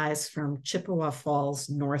supplies from Chippewa Falls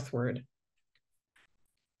northward.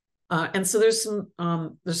 And so there's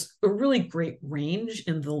a really great range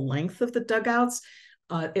in the length of the dugouts.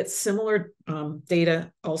 It's similar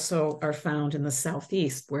data also are found in the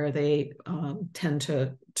southeast, where they tend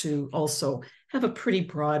to also have a pretty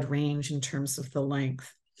broad range in terms of the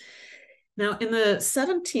length. Now, in the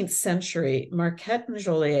 17th century, Marquette and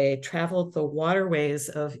Joliet traveled the waterways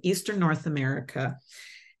of Eastern North America.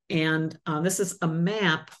 And this is a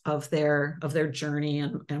map of their journey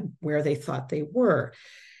and where they thought they were.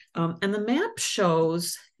 And the map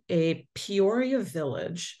shows a Peoria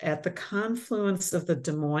village at the confluence of the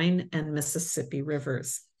Des Moines and Mississippi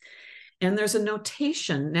rivers. And there's a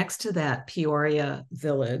notation next to that Peoria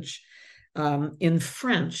village in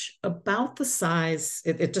French about the size.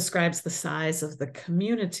 It describes the size of the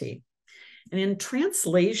community. And in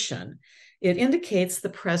translation, it indicates the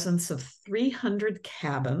presence of 300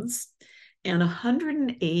 cabins and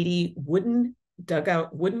 180 wooden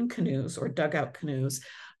canoes or dugout canoes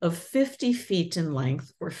of 50 feet in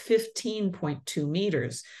length or 15.2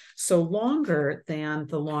 meters, so longer than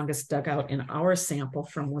the longest dugout in our sample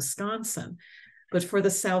from Wisconsin. But for the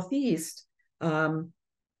Southeast,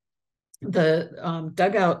 the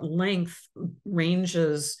dugout length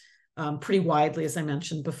ranges pretty widely, as I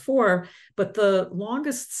mentioned before, but the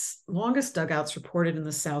longest dugouts reported in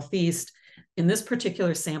the Southeast, in this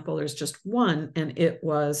particular sample, there's just one, and it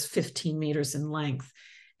was 15 meters in length.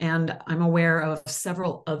 And I'm aware of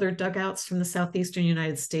several other dugouts from the southeastern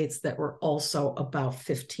United States that were also about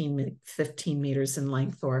 15 meters in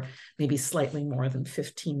length, or maybe slightly more than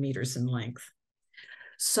 15 meters in length.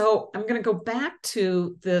 So I'm going to go back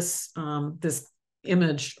to this, this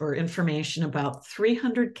image or information about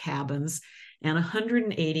 300 cabins and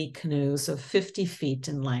 180 canoes of 50 feet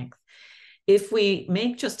in length. If we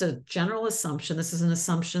make just a general assumption, this is an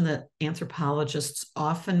assumption that anthropologists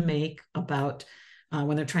often make about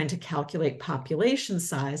when they're trying to calculate population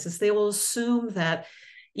size, is they will assume that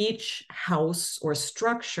each house or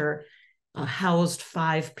structure housed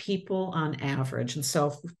 5 people on average. And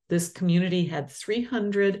so this community had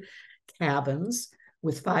 300 cabins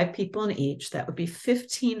with 5 people in each. That would be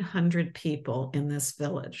 1,500 people in this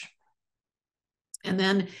village. And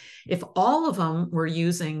then if all of them were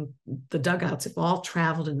using the dugouts, if all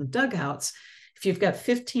traveled in the dugouts, if you've got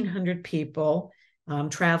 1,500 people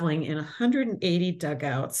traveling in 180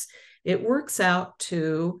 dugouts, it works out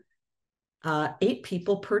to 8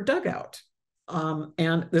 people per dugout.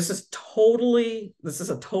 And this is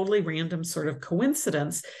a totally random sort of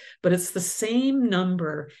coincidence, but it's the same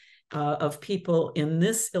number of people in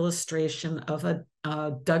this illustration of a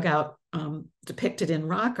dugout depicted in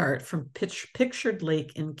rock art from Pictured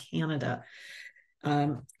Lake in Canada.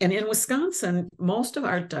 And in Wisconsin, most of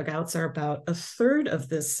our dugouts are about a third of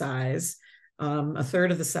this size, a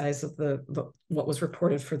third of the size of what was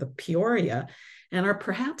reported for the Peoria, and are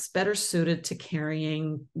perhaps better suited to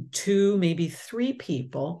carrying 2, maybe 3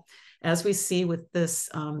 people, as we see with these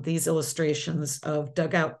illustrations of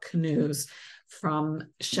dugout canoes from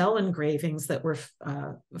shell engravings that were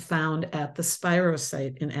found at the Spiro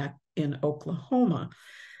site in Oklahoma.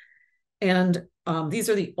 And these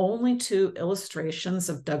are the only 2 illustrations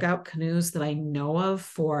of dugout canoes that I know of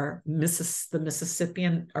for the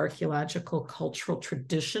Mississippian archaeological cultural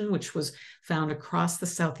tradition, which was found across the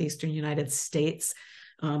southeastern United States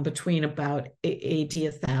between about AD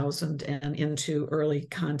 1000 and into early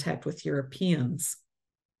contact with Europeans.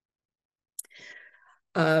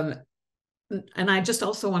 And I just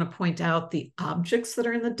also want to point out the objects that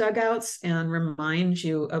are in the dugouts and remind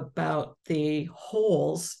you about the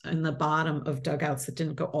holes in the bottom of dugouts that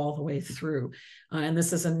didn't go all the way through. And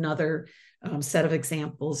this is another set of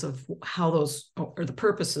examples of how those, or the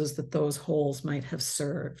purposes that those holes might have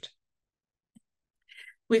served.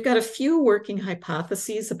 We've got a few working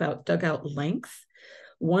hypotheses about dugout length.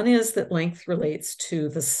 One is that length relates to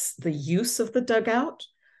the use of the dugout.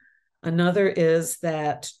 Another is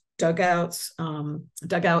that dugouts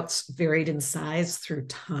varied in size through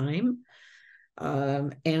time.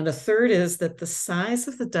 And a third is that the size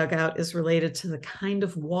of the dugout is related to the kind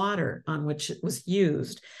of water on which it was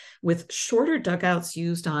used, with shorter dugouts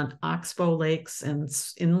used on oxbow lakes and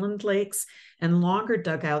inland lakes, and longer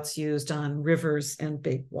dugouts used on rivers and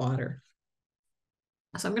big water.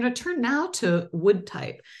 So I'm going to turn now to wood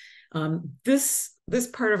type. This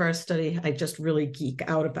part of our study, I just really geek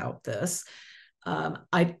out about this.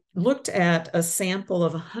 I looked at a sample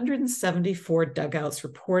of 174 dugouts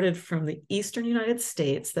reported from the eastern United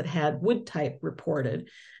States that had wood type reported,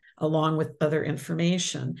 along with other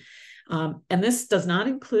information. And this does not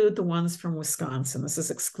include the ones from Wisconsin. This is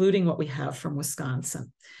excluding what we have from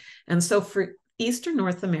Wisconsin. And so for Eastern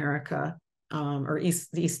North America, or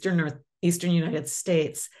the Eastern United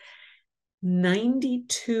States,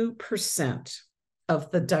 92% of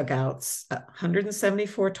the dugouts,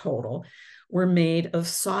 174 total, were made of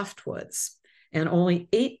softwoods, and only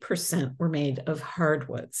 8% were made of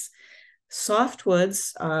hardwoods.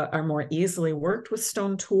 Softwoods are more easily worked with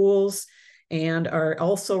stone tools and are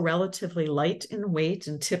also relatively light in weight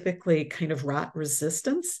and typically kind of rot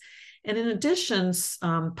resistance. And in addition,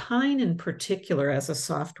 pine in particular, as a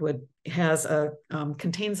softwood,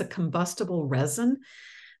 contains a combustible resin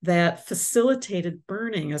that facilitated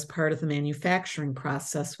burning as part of the manufacturing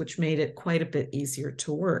process, which made it quite a bit easier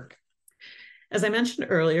to work. As I mentioned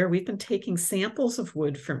earlier, we've been taking samples of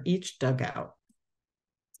wood from each dugout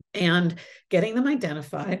and getting them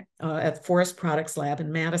identified at Forest Products Lab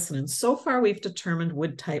in Madison. And so far, we've determined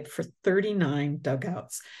wood type for 39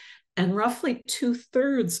 dugouts. And roughly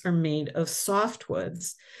 2/3 are made of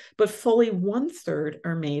softwoods, but fully 1/3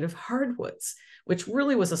 are made of hardwoods, which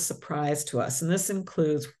really was a surprise to us. And this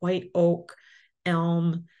includes white oak,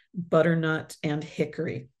 elm, butternut, and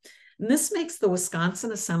hickory. And this makes the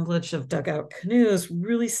Wisconsin assemblage of dugout canoes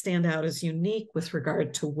really stand out as unique with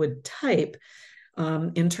regard to wood type,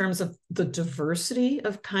 in terms of the diversity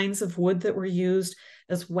of kinds of wood that were used,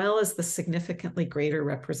 as well as the significantly greater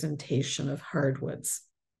representation of hardwoods.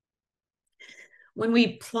 When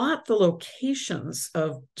we plot the locations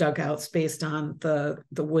of dugouts based on the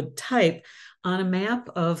wood type on a map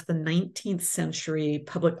of the 19th century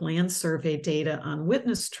public land survey data on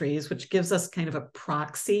witness trees, which gives us kind of a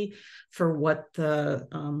proxy for what the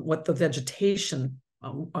vegetation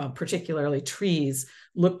particularly trees,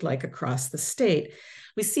 looked like across the state,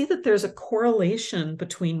 we see that there's a correlation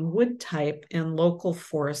between wood type and local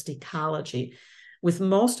forest ecology, with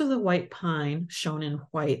most of the white pine shown in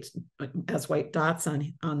white as white dots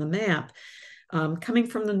on the map coming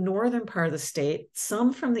from the northern part of the state,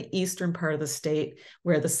 some from the eastern part of the state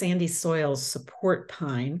where the sandy soils support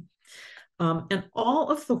pine, and all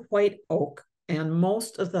of the white oak and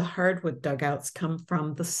most of the hardwood dugouts come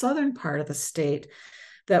from the southern part of the state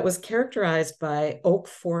that was characterized by oak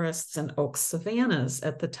forests and oak savannas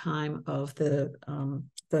at the time of the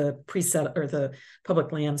preset or the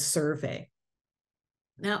public land survey.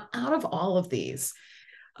 Now, out of all of these,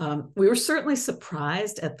 we were certainly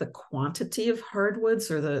surprised at the quantity of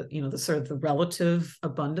hardwoods, or the sort of the relative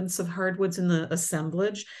abundance of hardwoods in the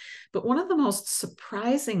assemblage. But one of the most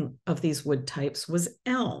surprising of these wood types was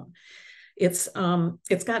elm. It's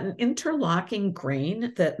got an interlocking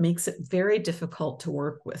grain that makes it very difficult to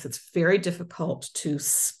work with. It's very difficult to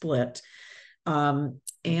split. Actually,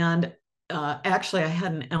 I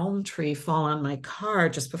had an elm tree fall on my car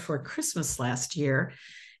just before Christmas last year.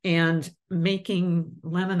 And making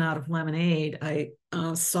lemon out of lemonade, I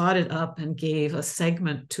sawed it up and gave a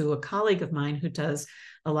segment to a colleague of mine who does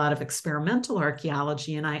a lot of experimental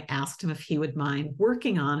archaeology. And I asked him if he would mind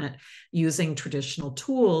working on it using traditional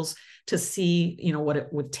tools to see, what it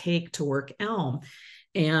would take to work elm.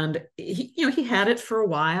 And he had it for a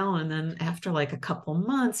while. And then after like a couple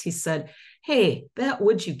months, he said, "Hey, that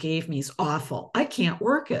wood you gave me is awful. I can't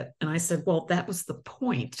work it." And I said, "Well, that was the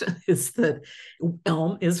point, is that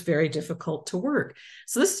elm is very difficult to work."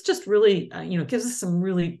 So this is just really, gives us some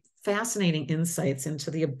really fascinating insights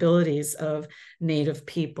into the abilities of Native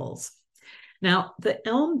peoples. Now, the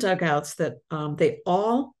elm dugouts that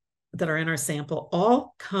that are in our sample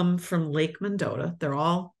all come from Lake Mendota. They're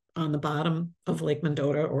all on the bottom of Lake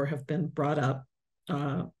Mendota, or have been brought up,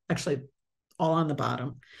 actually all on the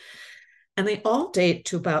bottom. And they all date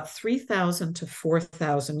to about 3,000 to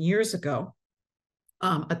 4,000 years ago,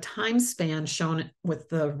 a time span shown with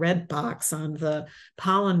the red box on the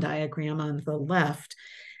pollen diagram on the left.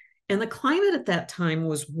 And the climate at that time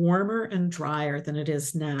was warmer and drier than it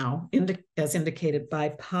is now, as indicated by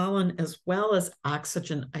pollen, as well as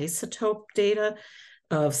oxygen isotope data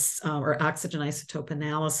or oxygen isotope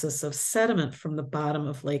analysis of sediment from the bottom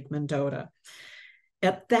of Lake Mendota.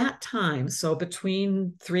 At that time, so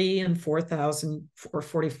between 3,000 and 4,000 or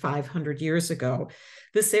 4,500 years ago,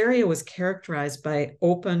 this area was characterized by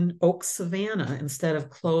open oak savanna instead of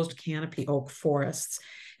closed canopy oak forests.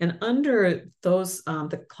 And under those,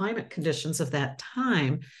 the climate conditions of that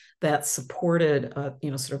time that supported,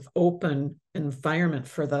 sort of open environment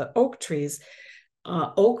for the oak trees,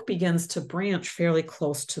 oak begins to branch fairly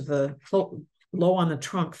close to low on the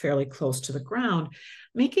trunk, fairly close to the ground,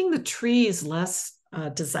 making the trees less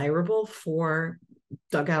desirable for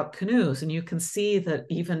dugout canoes. And you can see that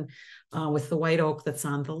even with the white oak that's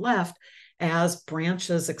on the left, as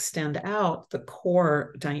branches extend out, the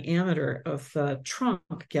core diameter of the trunk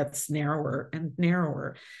gets narrower and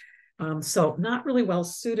narrower. So not really well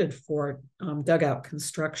suited for dugout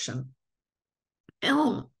construction.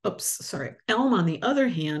 Elm, on the other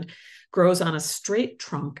hand, grows on a straight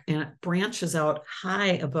trunk and it branches out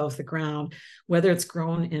high above the ground, whether it's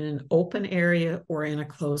grown in an open area or in a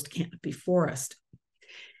closed canopy forest.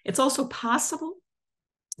 It's also possible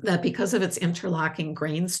that because of its interlocking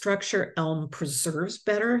grain structure, elm preserves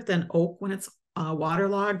better than oak when it's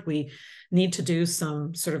waterlogged. We need to do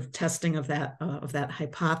some sort of testing of that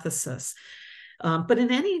hypothesis. But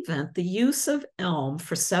in any event, the use of elm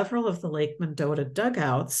for several of the Lake Mendota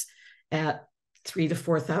dugouts at 3,000 to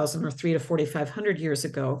 4,000 or 3,000 to 4,500 years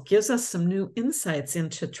ago gives us some new insights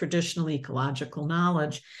into traditional ecological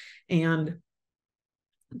knowledge and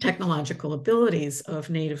technological abilities of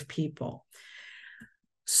Native people.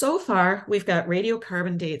 So far, we've got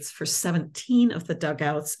radiocarbon dates for 17 of the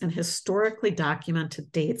dugouts and historically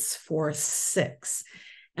documented dates for 6.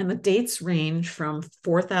 And the dates range from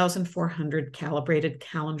 4,400 calibrated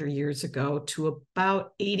calendar years ago to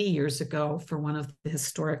about 80 years ago for one of the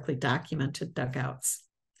historically documented dugouts.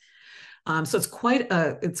 So it's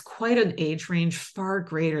quite an age range, far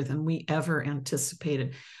greater than we ever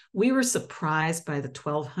anticipated. We were surprised by the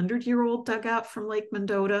 1,200-year-old dugout from Lake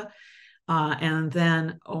Mendota. And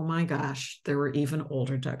then, oh my gosh, there were even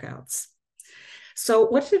older dugouts. So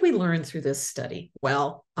what did we learn through this study?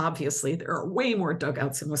 Well, obviously, there are way more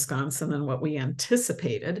dugouts in Wisconsin than what we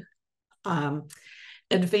anticipated.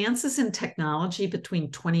 Advances in technology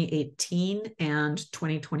between 2018 and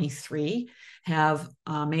 2023 have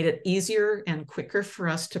made it easier and quicker for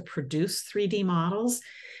us to produce 3D models.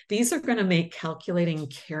 These are going to make calculating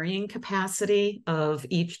carrying capacity of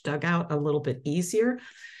each dugout a little bit easier.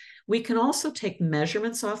 We can also take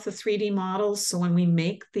measurements off the 3D models. So when we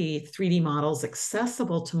make the 3D models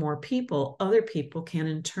accessible to more people, other people can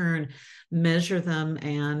in turn measure them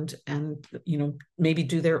and maybe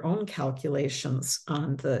do their own calculations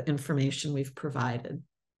on the information we've provided.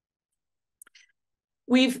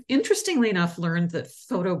 We've, interestingly enough, learned that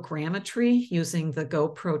photogrammetry using the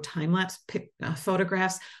GoPro time-lapse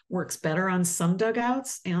photographs works better on some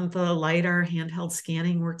dugouts, and the LiDAR handheld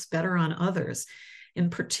scanning works better on others. In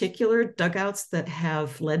particular, dugouts that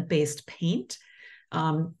have lead-based paint,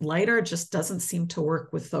 LiDAR just doesn't seem to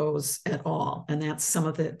work with those at all. And that's some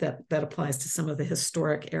of that applies to some of the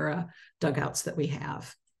historic era dugouts that we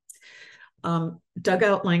have.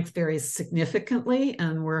 Dugout length varies significantly,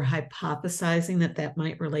 and we're hypothesizing that that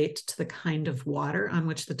might relate to the kind of water on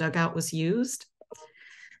which the dugout was used.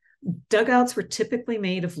 Dugouts were typically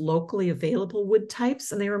made of locally available wood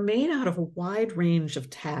types, and they were made out of a wide range of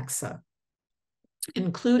taxa,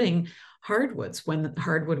 including hardwoods, when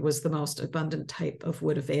hardwood was the most abundant type of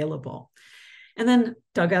wood available. And then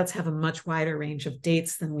dugouts have a much wider range of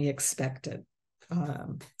dates than we expected.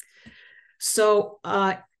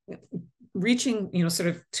 Reaching,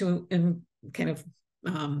 sort of to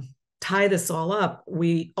tie this all up,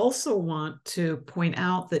 we also want to point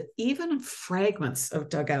out that even fragments of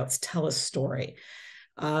dugouts tell a story.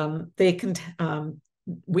 We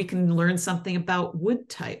can learn something about wood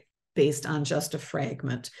type based on just a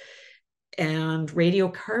fragment. And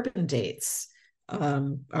radiocarbon dates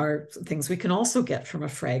are things we can also get from a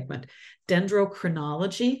fragment.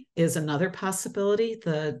 Dendrochronology is another possibility.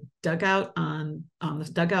 The dugout the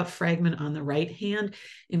dugout fragment on the right hand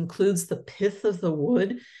includes the pith of the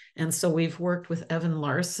wood. And so we've worked with Evan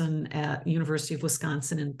Larson at University of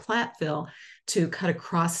Wisconsin in Platteville to cut a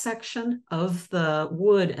cross section of the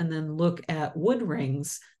wood and then look at wood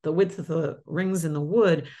rings, the width of the rings in the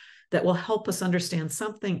wood, that will help us understand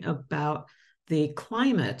something about the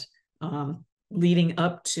climate leading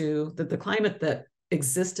up to the climate that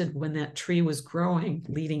existed when that tree was growing,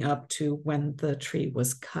 leading up to when the tree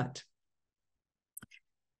was cut.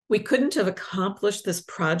 We couldn't have accomplished this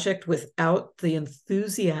project without the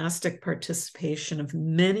enthusiastic participation of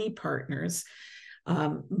many partners,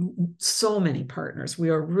 so many partners. We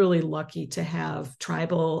are really lucky to have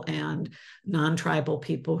tribal and non-tribal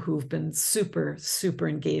people who've been super, super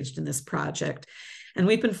engaged in this project. And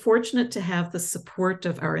we've been fortunate to have the support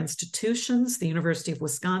of our institutions, the University of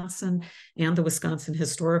Wisconsin and the Wisconsin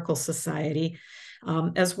Historical Society,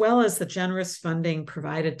 as well as the generous funding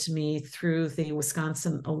provided to me through the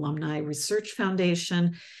Wisconsin Alumni Research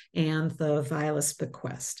Foundation and the Vilas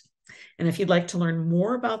Bequest. And if you'd like to learn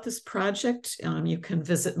more about this project, you can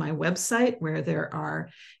visit my website where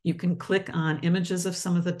you can click on images of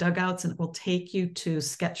some of the dugouts, and it will take you to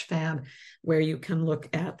Sketchfab, where you can look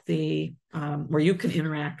at where you can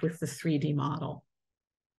interact with the 3D model.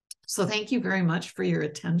 So thank you very much for your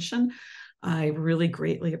attention. I really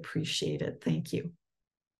greatly appreciate it. Thank you.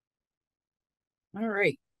 All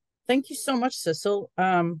right. Thank you so much, Sissel.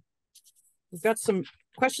 We've got some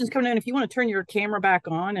questions coming in. If you want to turn your camera back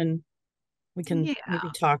on, and we can maybe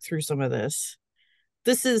talk through some of this.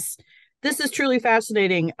 This is truly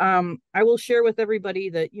fascinating. I will share with everybody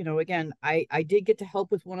that, again, I did get to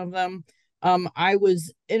help with one of them. I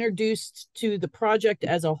was introduced to the project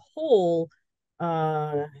as a whole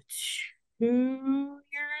 2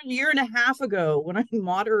 year and a half ago when I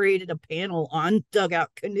moderated a panel on dugout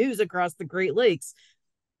canoes across the Great Lakes,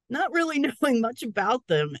 not really knowing much about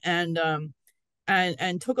them, and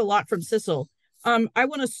took a lot from Sissel. I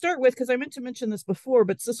want to start with, because I meant to mention this before,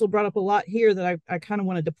 but Sissel brought up a lot here that I kind of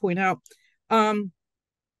wanted to point out.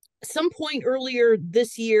 Some point earlier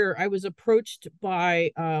this year, I was approached by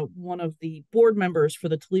one of the board members for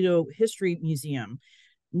the Toledo History Museum,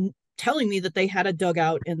 telling me that they had a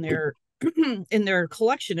dugout in their in their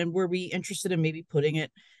collection and were we interested in maybe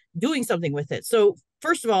doing something with it. So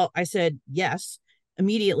first of all, I said yes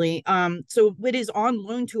immediately. So it is on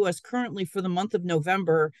loan to us currently for the month of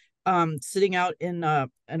November, sitting out in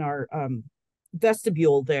our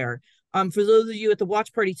vestibule there. For those of you at the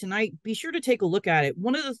watch party tonight, be sure to take a look at it.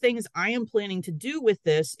 One of the things I am planning to do with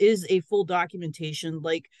this is a full documentation,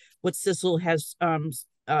 like what Sissel has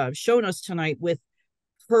shown us tonight with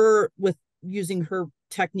using her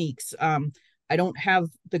techniques. I don't have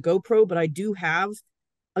the GoPro, but I do have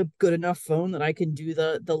a good enough phone that I can do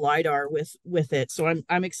the LiDAR with it. So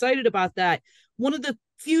I'm excited about that. One of the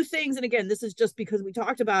few things, and again, this is just because we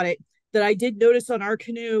talked about it, that I did notice on our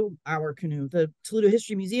canoe, the Toledo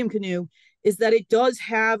History Museum canoe, is that it does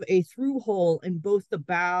have a through hole in both the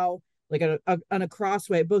bow, like on a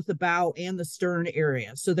crossway, both the bow and the stern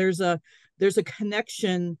area. So there's a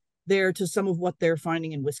connection there to some of what they're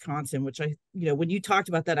finding in Wisconsin, which when you talked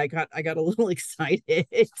about that, I got a little excited.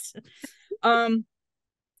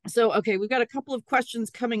 So okay, we've got a couple of questions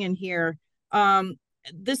coming in here.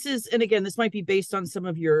 This is, and again, this might be based on some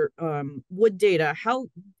of your wood data. How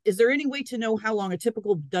is there any way to know how long a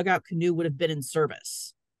typical dugout canoe would have been in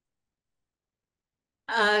service?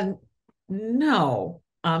 No,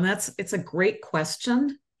 it's a great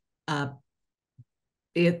question.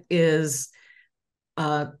 It is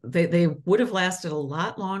they would have lasted a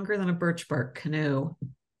lot longer than a birch bark canoe.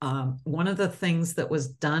 One of the things that was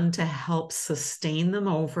done to help sustain them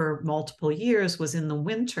over multiple years was in the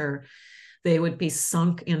winter, they would be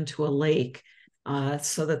sunk into a lake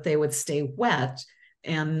so that they would stay wet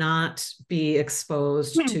and not be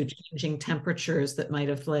exposed to changing temperatures that might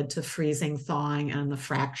have led to freezing, thawing, and the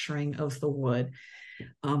fracturing of the wood.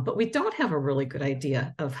 But we don't have a really good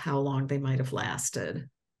idea of how long they might have lasted.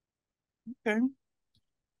 Okay.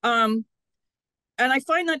 And I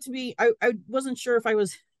find that to be, I wasn't sure if I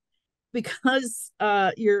was, because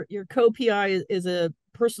your co-PI is a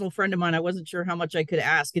personal friend of mine, I wasn't sure how much I could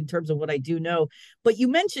ask in terms of what I do know. But you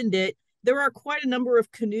mentioned it. There are quite a number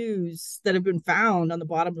of canoes that have been found on the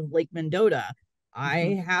bottom of Lake Mendota.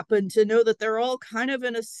 I happen to know that they're all kind of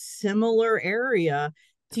in a similar area.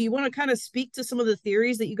 Do you want to kind of speak to some of the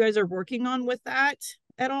theories that you guys are working on with that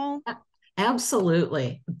at all?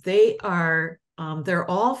 Absolutely. They are, they're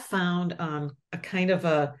all found on a kind of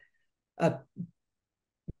a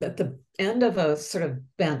at the end of a sort of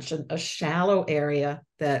bench, a shallow area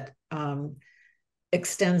that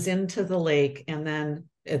extends into the lake, and then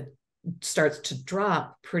it starts to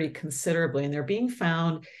drop pretty considerably. And they're being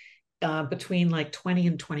found between like 20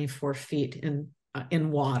 and 24 feet in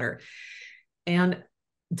water. And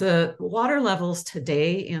the water levels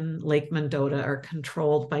today in Lake Mendota are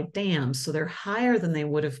controlled by dams, so they're higher than they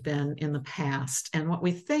would have been in the past. And what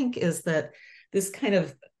we think is that this kind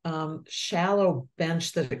of shallow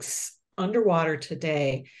bench that's underwater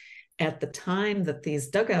today, at the time that these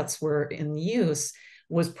dugouts were in use,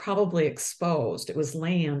 was probably exposed. It was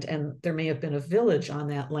land, and there may have been a village on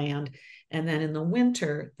that land. And then in the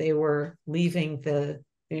winter, they were leaving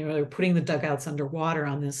they're putting the dugouts underwater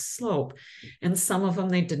on this slope. And some of them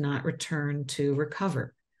they did not return to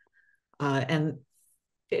recover. And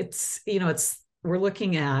we're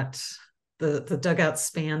looking at the dugouts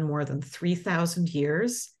span more than 3,000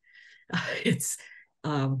 years.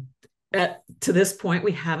 To this point,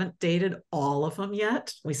 we haven't dated all of them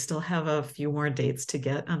yet. We still have a few more dates to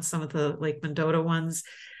get on some of the Lake Mendota ones.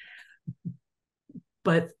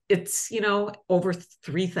 But it's, over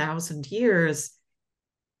 3,000 years,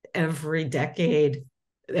 every decade,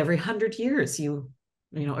 every 100 years,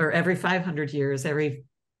 or every 500 years, every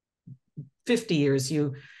 50 years,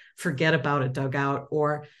 you forget about a dugout,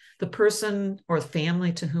 or the person or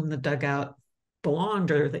family to whom the dugout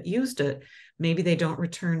belonged or that used it, maybe they don't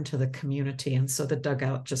return to the community, and so the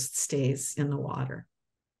dugout just stays in the water.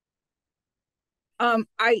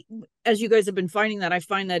 As you guys have been finding that, I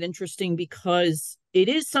find that interesting because it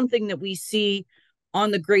is something that we see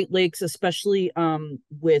on the Great Lakes, especially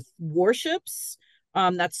with warships.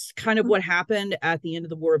 That's kind of what happened at the end of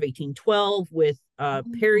the War of 1812 with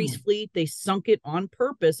Perry's fleet. They sunk it on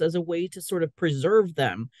purpose as a way to sort of preserve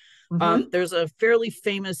them. There's a fairly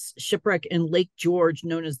famous shipwreck in Lake George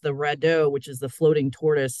known as the Radeau, which is the floating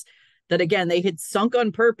tortoise, that again, they had sunk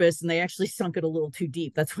on purpose, and they actually sunk it a little too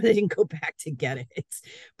deep. That's why they didn't go back to get it.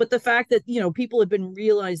 But the fact that, people have been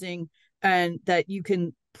realizing and that you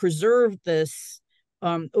can preserve this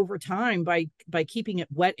over time by keeping it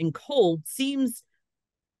wet and cold seems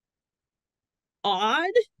odd,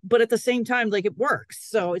 but at the same time, like, it works.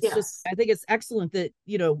 So it's just, I think it's excellent that,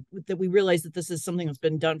 that we realize that this is something that's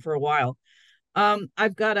been done for a while.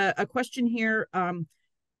 I've got a question here.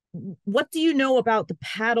 What do you know about the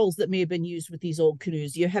paddles that may have been used with these old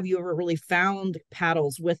canoes? Have you ever really found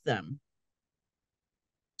paddles with them?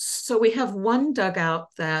 So we have one dugout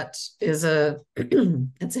that is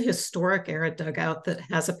it's a historic era dugout that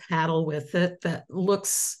has a paddle with it that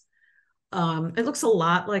looks a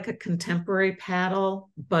lot like a contemporary paddle,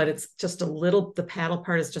 but it's just the paddle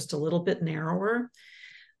part is just a little bit narrower.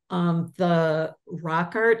 The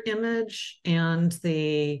rock art image and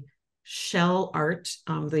the shell art,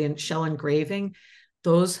 the shell engraving,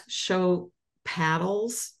 those show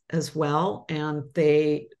paddles as well, and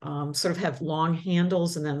they sort of have long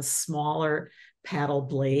handles and then smaller paddle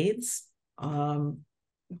blades.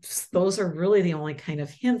 those are really the only kind of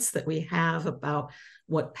hints that we have about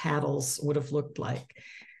what paddles would have looked like.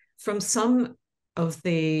 From some of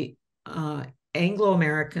the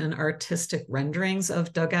Anglo-American artistic renderings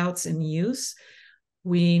of dugouts in use,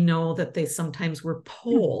 we know that they sometimes were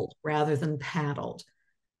poled rather than paddled.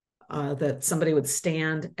 That somebody would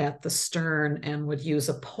stand at the stern and would use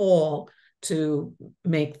a pole to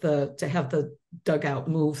have the dugout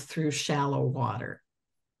move through shallow water.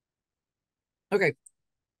 Okay.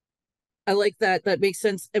 I like that. That makes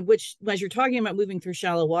sense. Which, as you're talking about moving through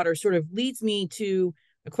shallow water, sort of leads me to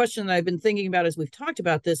a question that I've been thinking about as we've talked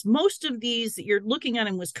about this. Most of these that you're looking at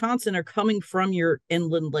in Wisconsin are coming from your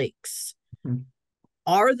inland lakes. Mm-hmm.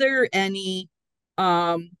 Are there any,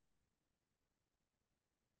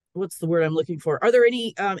 what's the word I'm looking for? Are there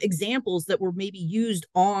any examples that were maybe used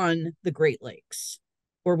on the Great Lakes?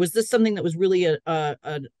 Or was this something that was really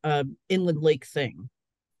a inland lake thing?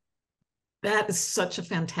 That is such a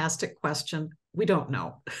fantastic question. We don't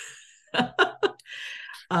know.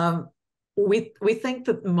 We think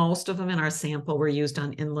that most of them in our sample were used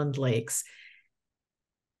on inland lakes.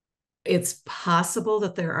 It's possible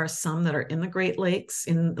that there are some that are in the Great Lakes,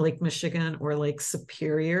 in Lake Michigan or Lake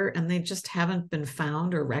Superior, and they just haven't been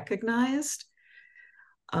found or recognized.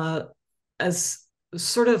 As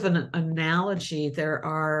sort of an analogy, there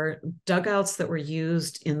are dugouts that were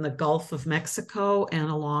used in the Gulf of Mexico and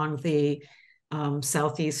along the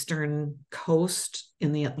southeastern coast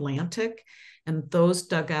in the Atlantic. And those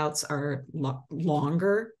dugouts are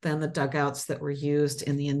longer than the dugouts that were used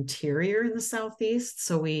in the interior in the Southeast.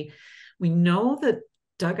 So we know that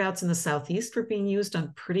dugouts in the Southeast were being used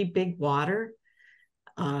on pretty big water.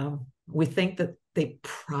 We think that they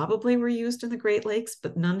probably were used in the Great Lakes,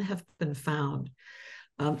 but none have been found.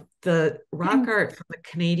 The rock art from the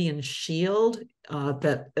Canadian Shield,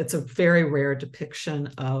 that it's a very rare depiction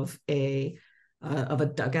of a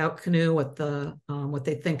dugout canoe, what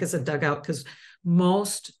they think is a dugout, because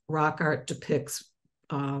most rock art depicts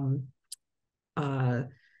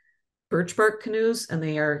birch bark canoes, and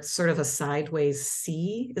they are sort of a sideways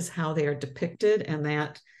C is how they are depicted, and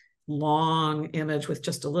that long image with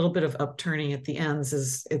just a little bit of upturning at the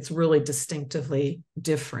ends it's really distinctively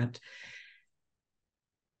different.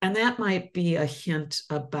 And that might be a hint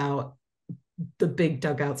about the big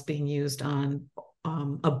dugouts being used on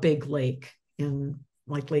a big lake in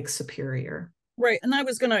like Lake Superior. Right. And I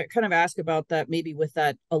was going to kind of ask about that, maybe with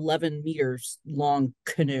that 11 meters long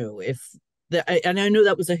canoe. And I know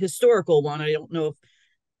that was a historical one. I don't know if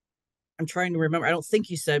I'm trying to remember. I don't think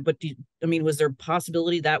you said, but was there a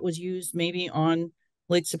possibility that was used maybe on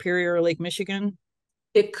Lake Superior or Lake Michigan?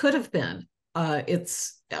 It could have been.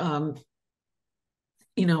 It's a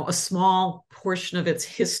small portion of its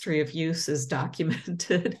history of use is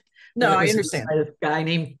documented. No, I understand. By this guy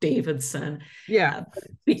named Davidson. Yeah,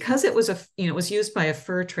 because it was it was used by a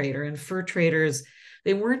fur trader, and fur traders,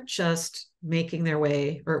 they weren't just making their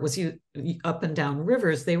way, or it was up and down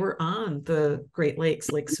rivers. They were on the Great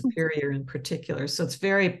Lakes, Lake Superior in particular. So it's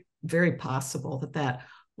very, very possible that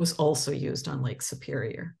was also used on Lake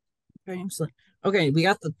Superior. Okay, excellent. Okay, we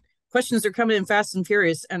got the questions are coming in fast and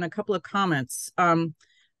furious, and a couple of comments.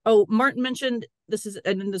 Martin mentioned this is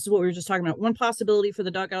what we were just talking about. One possibility for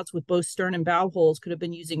the dugouts with both stern and bow holes could have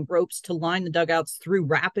been using ropes to line the dugouts through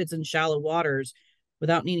rapids and shallow waters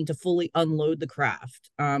without needing to fully unload the craft.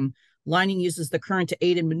 Lining uses the current to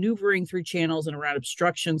aid in maneuvering through channels and around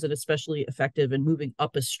obstructions, and especially effective in moving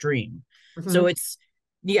up a stream. Mm-hmm. So it's,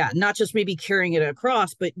 not just maybe carrying it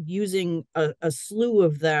across, but using a slew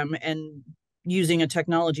of them and using a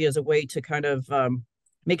technology as a way to kind of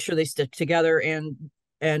make sure they stick together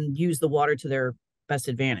and use the water to their best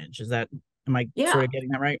advantage. Am I sort of getting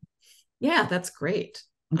that right? Yeah, that's great.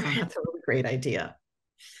 Okay. That's a really great idea.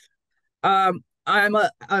 I'm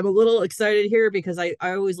a little excited here because I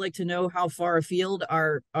always like to know how far afield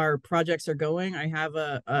our projects are going. I have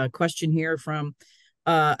a question here from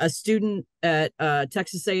a student at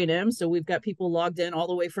Texas A&M. So we've got people logged in all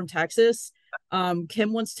the way from Texas.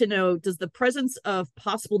 Kim wants to know, does the presence of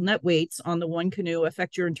possible net weights on the one canoe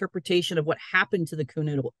affect your interpretation of what happened to the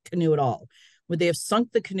canoe at all? Would they have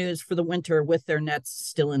sunk the canoes for the winter with their nets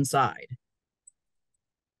still inside?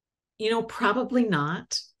 Probably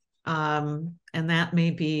not. And that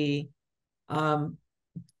may be,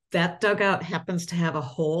 that dugout happens to have a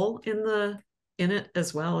hole in it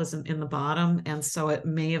as well as in the bottom. And so it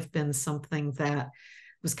may have been something that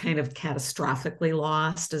was kind of catastrophically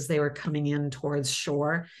lost as they were coming in towards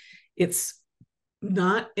shore. It's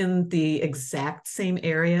not in the exact same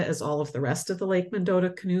area as all of the rest of the Lake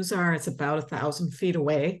Mendota canoes are. It's about 1,000 feet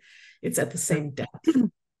away. It's at the same depth,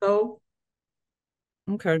 though.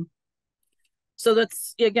 Okay. So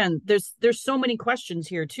that's, again, there's so many questions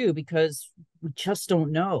here too, because we just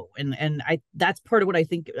don't know. And I that's part of what I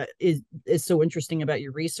think is so interesting about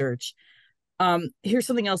your research. Here's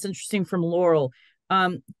something else interesting from Laurel.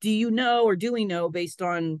 Do you know, or do we know, based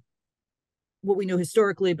on what we know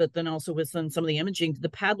historically, but then also with some of the imaging, the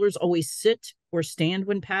paddlers always sit or stand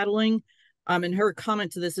when paddling? And her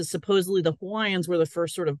comment to this is supposedly the Hawaiians were the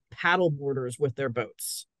first sort of paddle boarders with their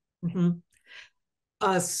boats.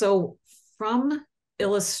 Mm-hmm. So from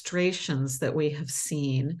illustrations that we have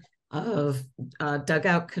seen of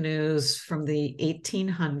dugout canoes from the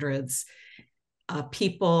 1800s,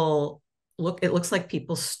 it looks like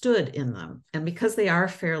people stood in them. And because they are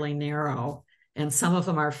fairly narrow, and some of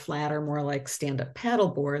them are flatter, more like stand-up paddle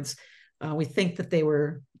boards, we think that they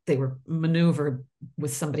were maneuvered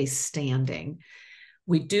with somebody standing.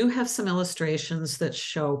 We do have some illustrations that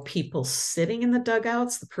show people sitting in the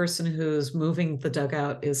dugouts. The person who's moving the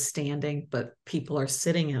dugout is standing, but people are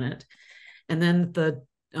sitting in it. And then the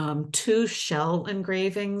two shell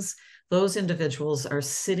engravings, those individuals are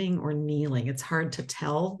sitting or kneeling. It's hard to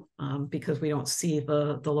tell because we don't see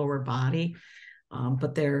the lower body,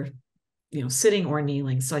 but they're sitting or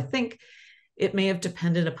kneeling. So I think it may have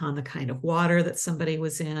depended upon the kind of water that somebody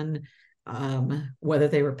was in, whether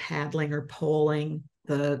they were paddling or poling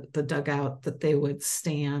the dugout, that they would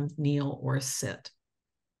stand, kneel, or sit.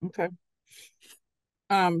 Okay.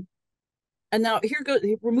 And now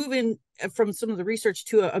we're moving from some of the research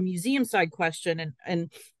to a museum side question,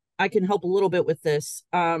 and I can help a little bit with this.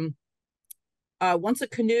 Once a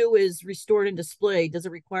canoe is restored and displayed, does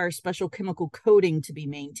it require special chemical coating to be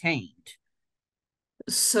maintained?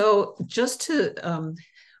 So just to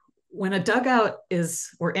when a dugout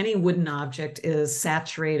or any wooden object is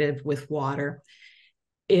saturated with water,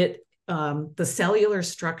 the cellular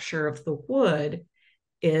structure of the wood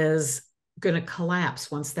is going to collapse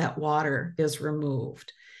once that water is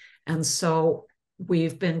removed. And so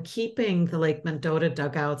we've been keeping the Lake Mendota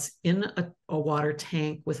dugouts in a water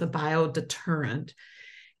tank with a biodeterrent.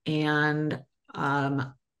 And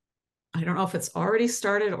I don't know if it's already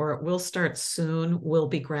started or it will start soon. We'll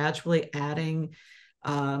be gradually adding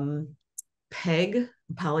PEG,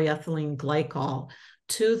 polyethylene glycol,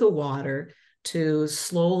 to the water to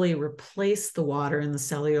slowly replace the water in the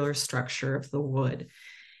cellular structure of the wood.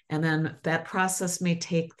 And then that process may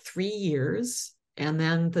take 3 years. And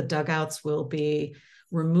then the dugouts will be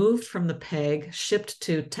removed from the PEG, shipped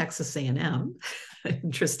to Texas A&M,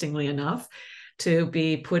 interestingly enough, to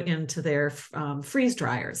be put into their freeze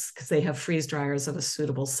dryers, because they have freeze dryers of a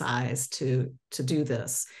suitable size to do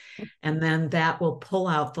this. And then that will pull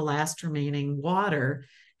out the last remaining water.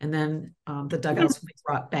 And then the dugouts will be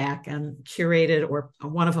brought back and curated, or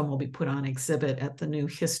one of them will be put on exhibit at the new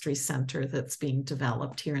History Center that's being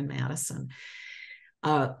developed here in Madison.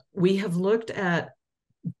 We have looked at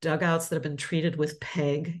dugouts that have been treated with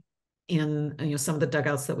PEG in some of the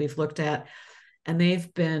dugouts that we've looked at, and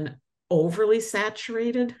they've been overly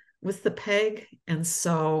saturated with the PEG. And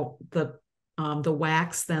so the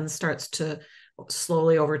wax then starts to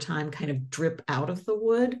slowly over time kind of drip out of the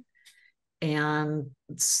wood. And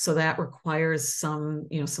so that requires some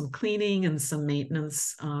cleaning and some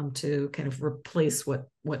maintenance to kind of replace what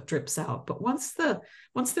drips out. But once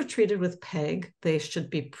they're treated with PEG, they should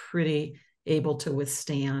be pretty able to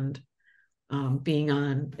withstand being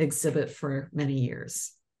on exhibit for many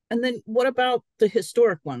years. And then what about the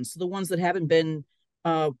historic ones, the ones that haven't been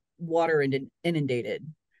water inundated?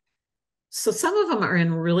 So some of them are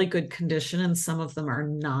in really good condition and some of them are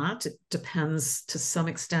not. It depends to some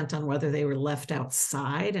extent on whether they were left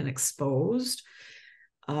outside and exposed.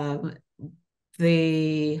 I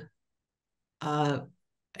think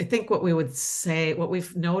what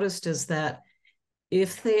we've noticed is that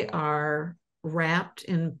if they are wrapped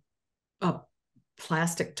in a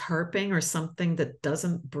plastic tarping or something that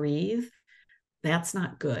doesn't breathe, that's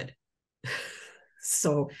not good.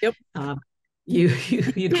 So Yep.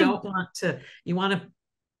 You don't want to, you want to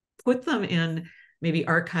put them in maybe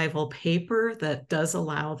archival paper that does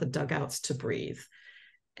allow the dugouts to breathe,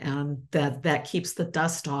 and that keeps the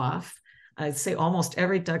dust off. I'd say almost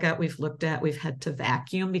every dugout we've looked at, we've had to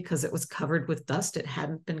vacuum because it was covered with dust. It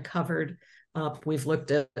hadn't been covered up. We've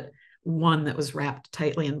looked at one that was wrapped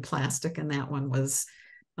tightly in plastic, and that one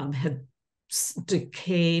had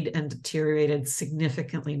decayed and deteriorated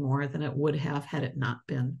significantly more than it would have had it not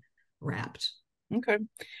been wrapped. Okay.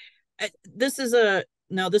 This is a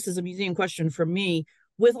museum question for me.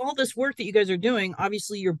 With all this work that you guys are doing,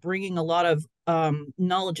 obviously you're bringing a lot of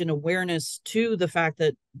knowledge and awareness to the fact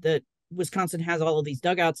that Wisconsin has all of these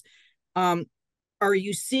dugouts. Are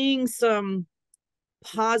you seeing some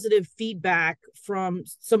positive feedback from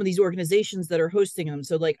some of these organizations that are hosting them.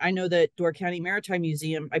 So like, I know that Door County Maritime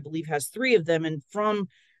Museum, I believe, has 3 of them. And from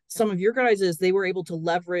some of your guys's, they were able to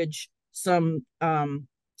leverage some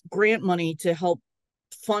grant money to help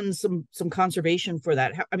fund some conservation for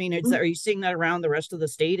that. I mean, are you seeing that around the rest of the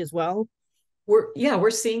state as well?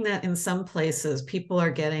 We're seeing that in some places. People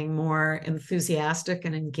are getting more enthusiastic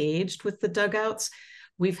and engaged with the dugouts.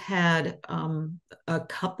 We've had a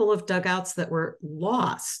couple of dugouts that were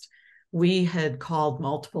lost. We had called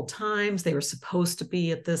multiple times. They were supposed to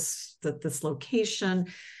be at this location.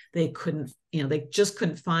 They couldn't, they just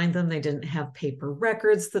couldn't find them. They didn't have paper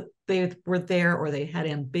records that they were there, or they had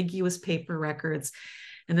ambiguous paper records.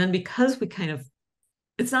 And then because we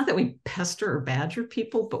it's not that we pester or badger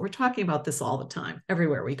people, but we're talking about this all the time,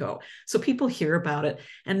 everywhere we go. So people hear about it.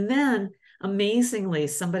 And then amazingly,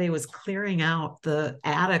 somebody was clearing out the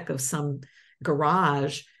attic of some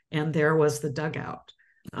garage, and there was the dugout,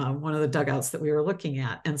 one of the dugouts that we were looking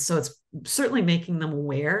at. And so it's certainly making them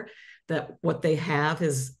aware that what they have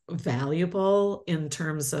is valuable in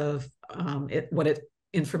terms of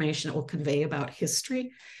information it will convey about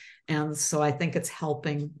history. And so I think it's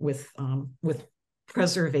helping with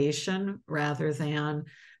preservation rather than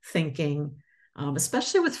thinking,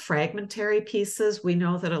 especially with fragmentary pieces. We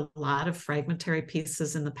know that a lot of fragmentary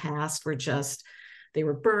pieces in the past were they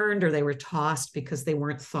were burned or they were tossed because they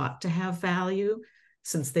weren't thought to have value,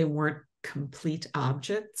 since they weren't complete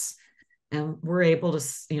objects. And we're able to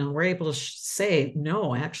say,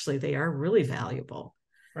 no, actually, they are really valuable.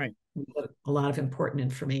 Right. A lot of important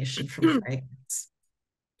information from fragments.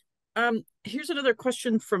 Here's another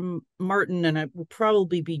question from Martin, and I will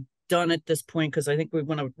probably be done at this point because I think we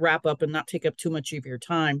want to wrap up and not take up too much of your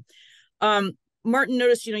time. Martin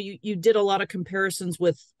noticed, you did a lot of comparisons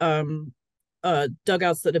with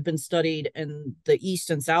dugouts that have been studied in the East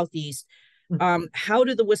and Southeast. How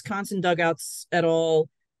do the Wisconsin dugouts at all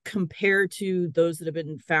compare to those that have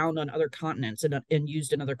been found on other continents and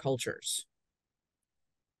used in other cultures?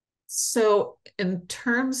 So in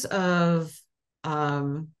terms of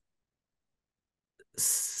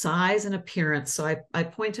size and appearance, so I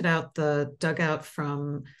pointed out the dugout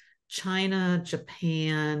from China,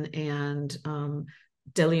 Japan, and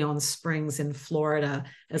De Leon Springs in Florida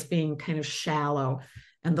as being kind of shallow.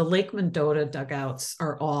 And the Lake Mendota dugouts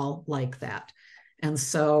are all like that. And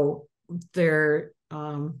so they're,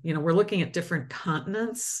 we're looking at different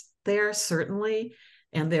continents there, certainly,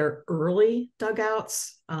 and they're early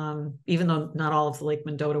dugouts, even though not all of the Lake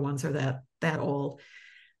Mendota ones are that old.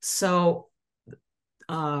 So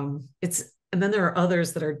and then there are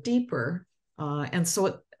others that are deeper. And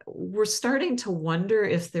so we're starting to wonder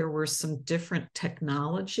if there were some different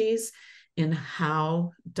technologies in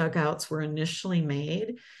how dugouts were initially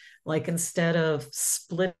made. Like, instead of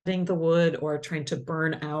splitting the wood or trying to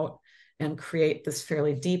burn out and create this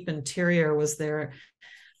fairly deep interior, was there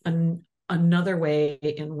another way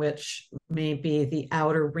in which maybe the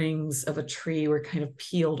outer rings of a tree were kind of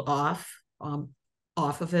peeled off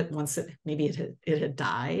of it once it had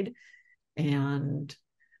died? And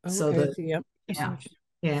so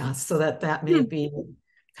so that may be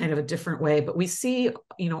kind of a different way. But we see,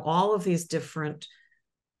 all of these different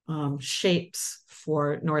shapes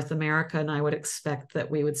for North America, and I would expect that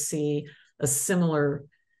we would see a similar,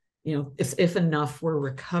 if enough were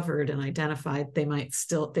recovered and identified, they might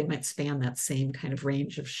span that same kind of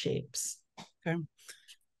range of shapes. Okay,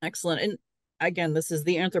 excellent. And again, this is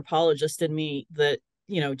the anthropologist in me that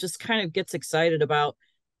just kind of gets excited about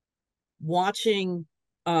watching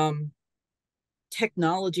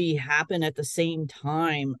technology happen at the same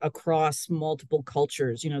time across multiple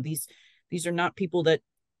cultures. These are not people that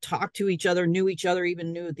talked to each other, knew each other,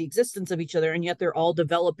 even knew the existence of each other, and yet they're all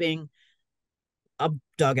developing a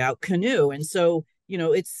dugout canoe. And so,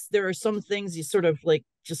 there are some things you sort of like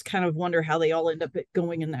just kind of wonder how they all end up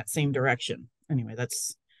going in that same direction. Anyway,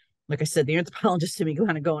 that's, like I said, the anthropologist to me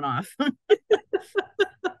kind of going off.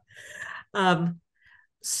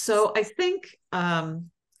 So I think I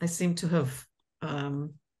seem to have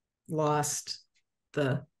lost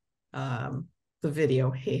the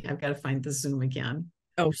video. Hey, I've got to find the Zoom again.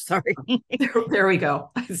 Oh, sorry. There we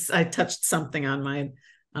go. I touched something on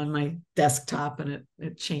my desktop and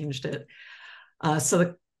it changed it. So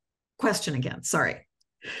the question again, sorry.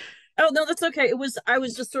 Oh, no, that's okay. I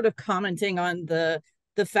was just sort of commenting on the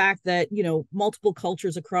fact that, multiple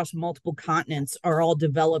cultures across multiple continents are all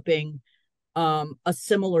developing a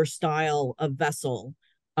similar style of vessel,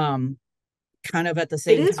 kind of at the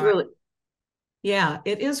same time.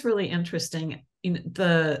 It is really interesting. And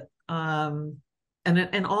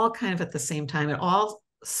all kind of at the same time. It all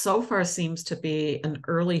so far seems to be an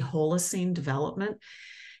early Holocene development,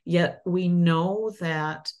 yet we know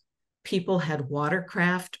that people had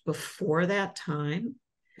watercraft before that time,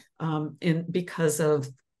 because of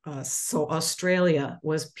so Australia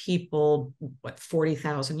was people,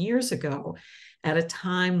 40,000 years ago, at a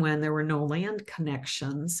time when there were no land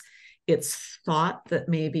connections. It's thought that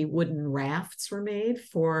maybe wooden rafts were made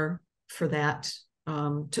for that,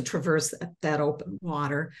 to traverse that open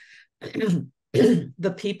water.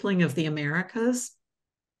 The peopling of the Americas,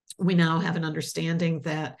 we now have an understanding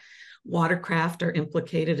that watercraft are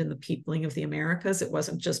implicated in the peopling of the Americas. It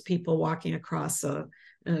wasn't just people walking across a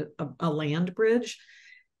land bridge.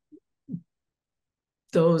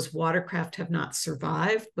 Those watercraft have not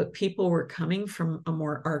survived, but people were coming from a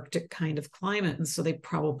more Arctic kind of climate. And so they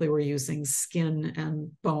probably were using skin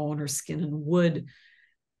and bone or skin and wood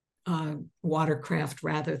watercraft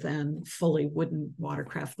rather than fully wooden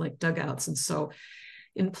watercraft like dugouts. And so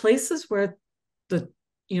in places where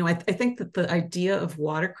I think that the idea of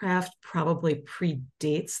watercraft probably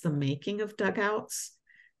predates the making of dugouts,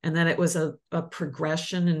 and that it was a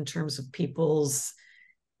progression in terms of people's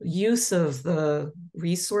use of the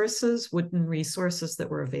resources, wooden resources that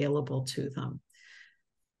were available to them.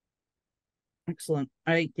 Excellent.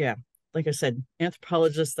 Like I said,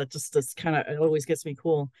 anthropologist, that's kind of, it always gets me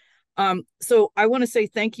cool. So I want to say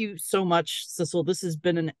thank you so much, Sissel. This has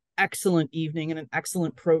been an excellent evening and an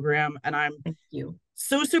excellent program. And I'm Thank you.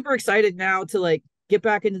 So super excited now to like get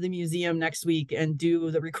back into the museum next week and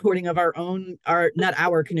do the recording of not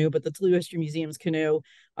our canoe, but the Toledo History Museum's canoe,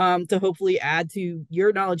 to hopefully add to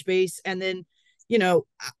your knowledge base. And then,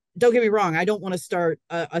 don't get me wrong, I don't want to start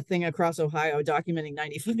a thing across Ohio documenting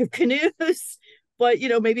 95 canoes, but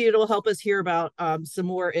maybe it'll help us hear about some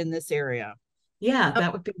more in this area. Yeah,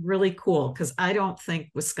 that would be really cool, because I don't think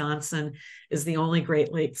Wisconsin is the only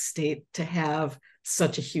Great Lakes state to have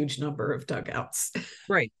such a huge number of dugouts.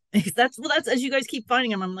 Right. That's as you guys keep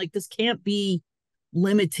finding them, I'm like, this can't be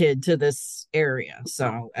limited to this area.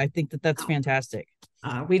 So I think that's fantastic.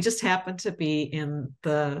 We just happened to be in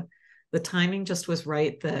the timing just was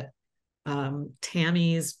right that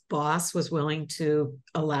Tammy's boss was willing to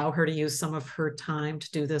allow her to use some of her time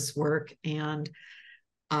to do this work. And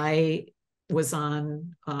I was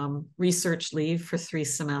on research leave for 3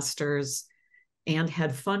 semesters and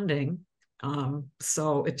had funding.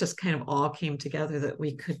 So it just kind of all came together that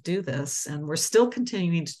we could do this. And we're still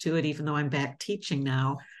continuing to do it, even though I'm back teaching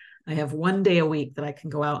now. I have 1 day a week that I can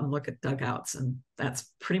go out and look at dugouts. And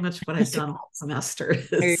that's pretty much what I've done all semester.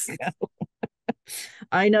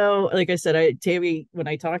 I know, like I said, Tammy, when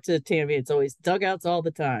I talk to Tammy, it's always dugouts all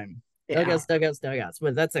the time. Yeah. Dugouts.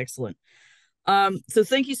 But that's excellent. So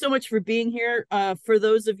thank you so much for being here. For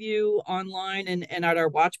those of you online and at our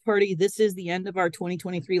watch party, this is the end of our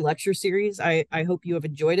 2023 lecture series. I hope you have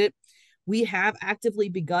enjoyed it. We have actively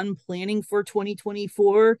begun planning for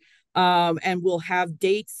 2024, and we'll have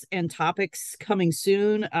dates and topics coming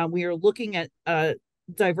soon. We are looking at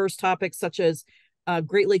diverse topics such as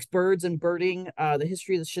Great Lakes birds and birding, the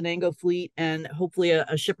history of the Shenango fleet, and hopefully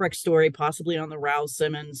a shipwreck story, possibly on the Rouse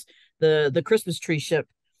Simmons, the Christmas tree ship.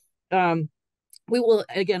 We will,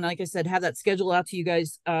 again, like I said, have that scheduled out to you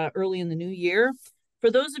guys early in the new year.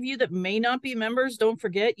 For those of you that may not be members, don't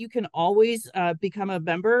forget, you can always become a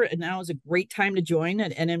member. And now is a great time to join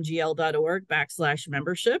at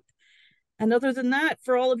nmgl.org/membership. And other than that,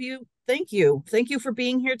 for all of you, thank you. Thank you for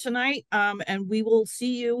being here tonight. And we will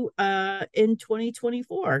see you in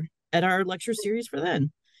 2024 at our lecture series for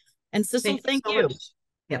then. And Sissel, thank you.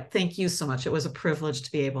 Yeah, thank you so much. It was a privilege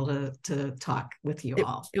to be able to talk with you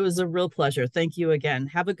all. It was a real pleasure. Thank you again.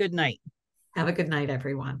 Have a good night. Have a good night,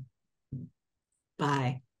 everyone.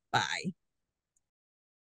 Bye. Bye.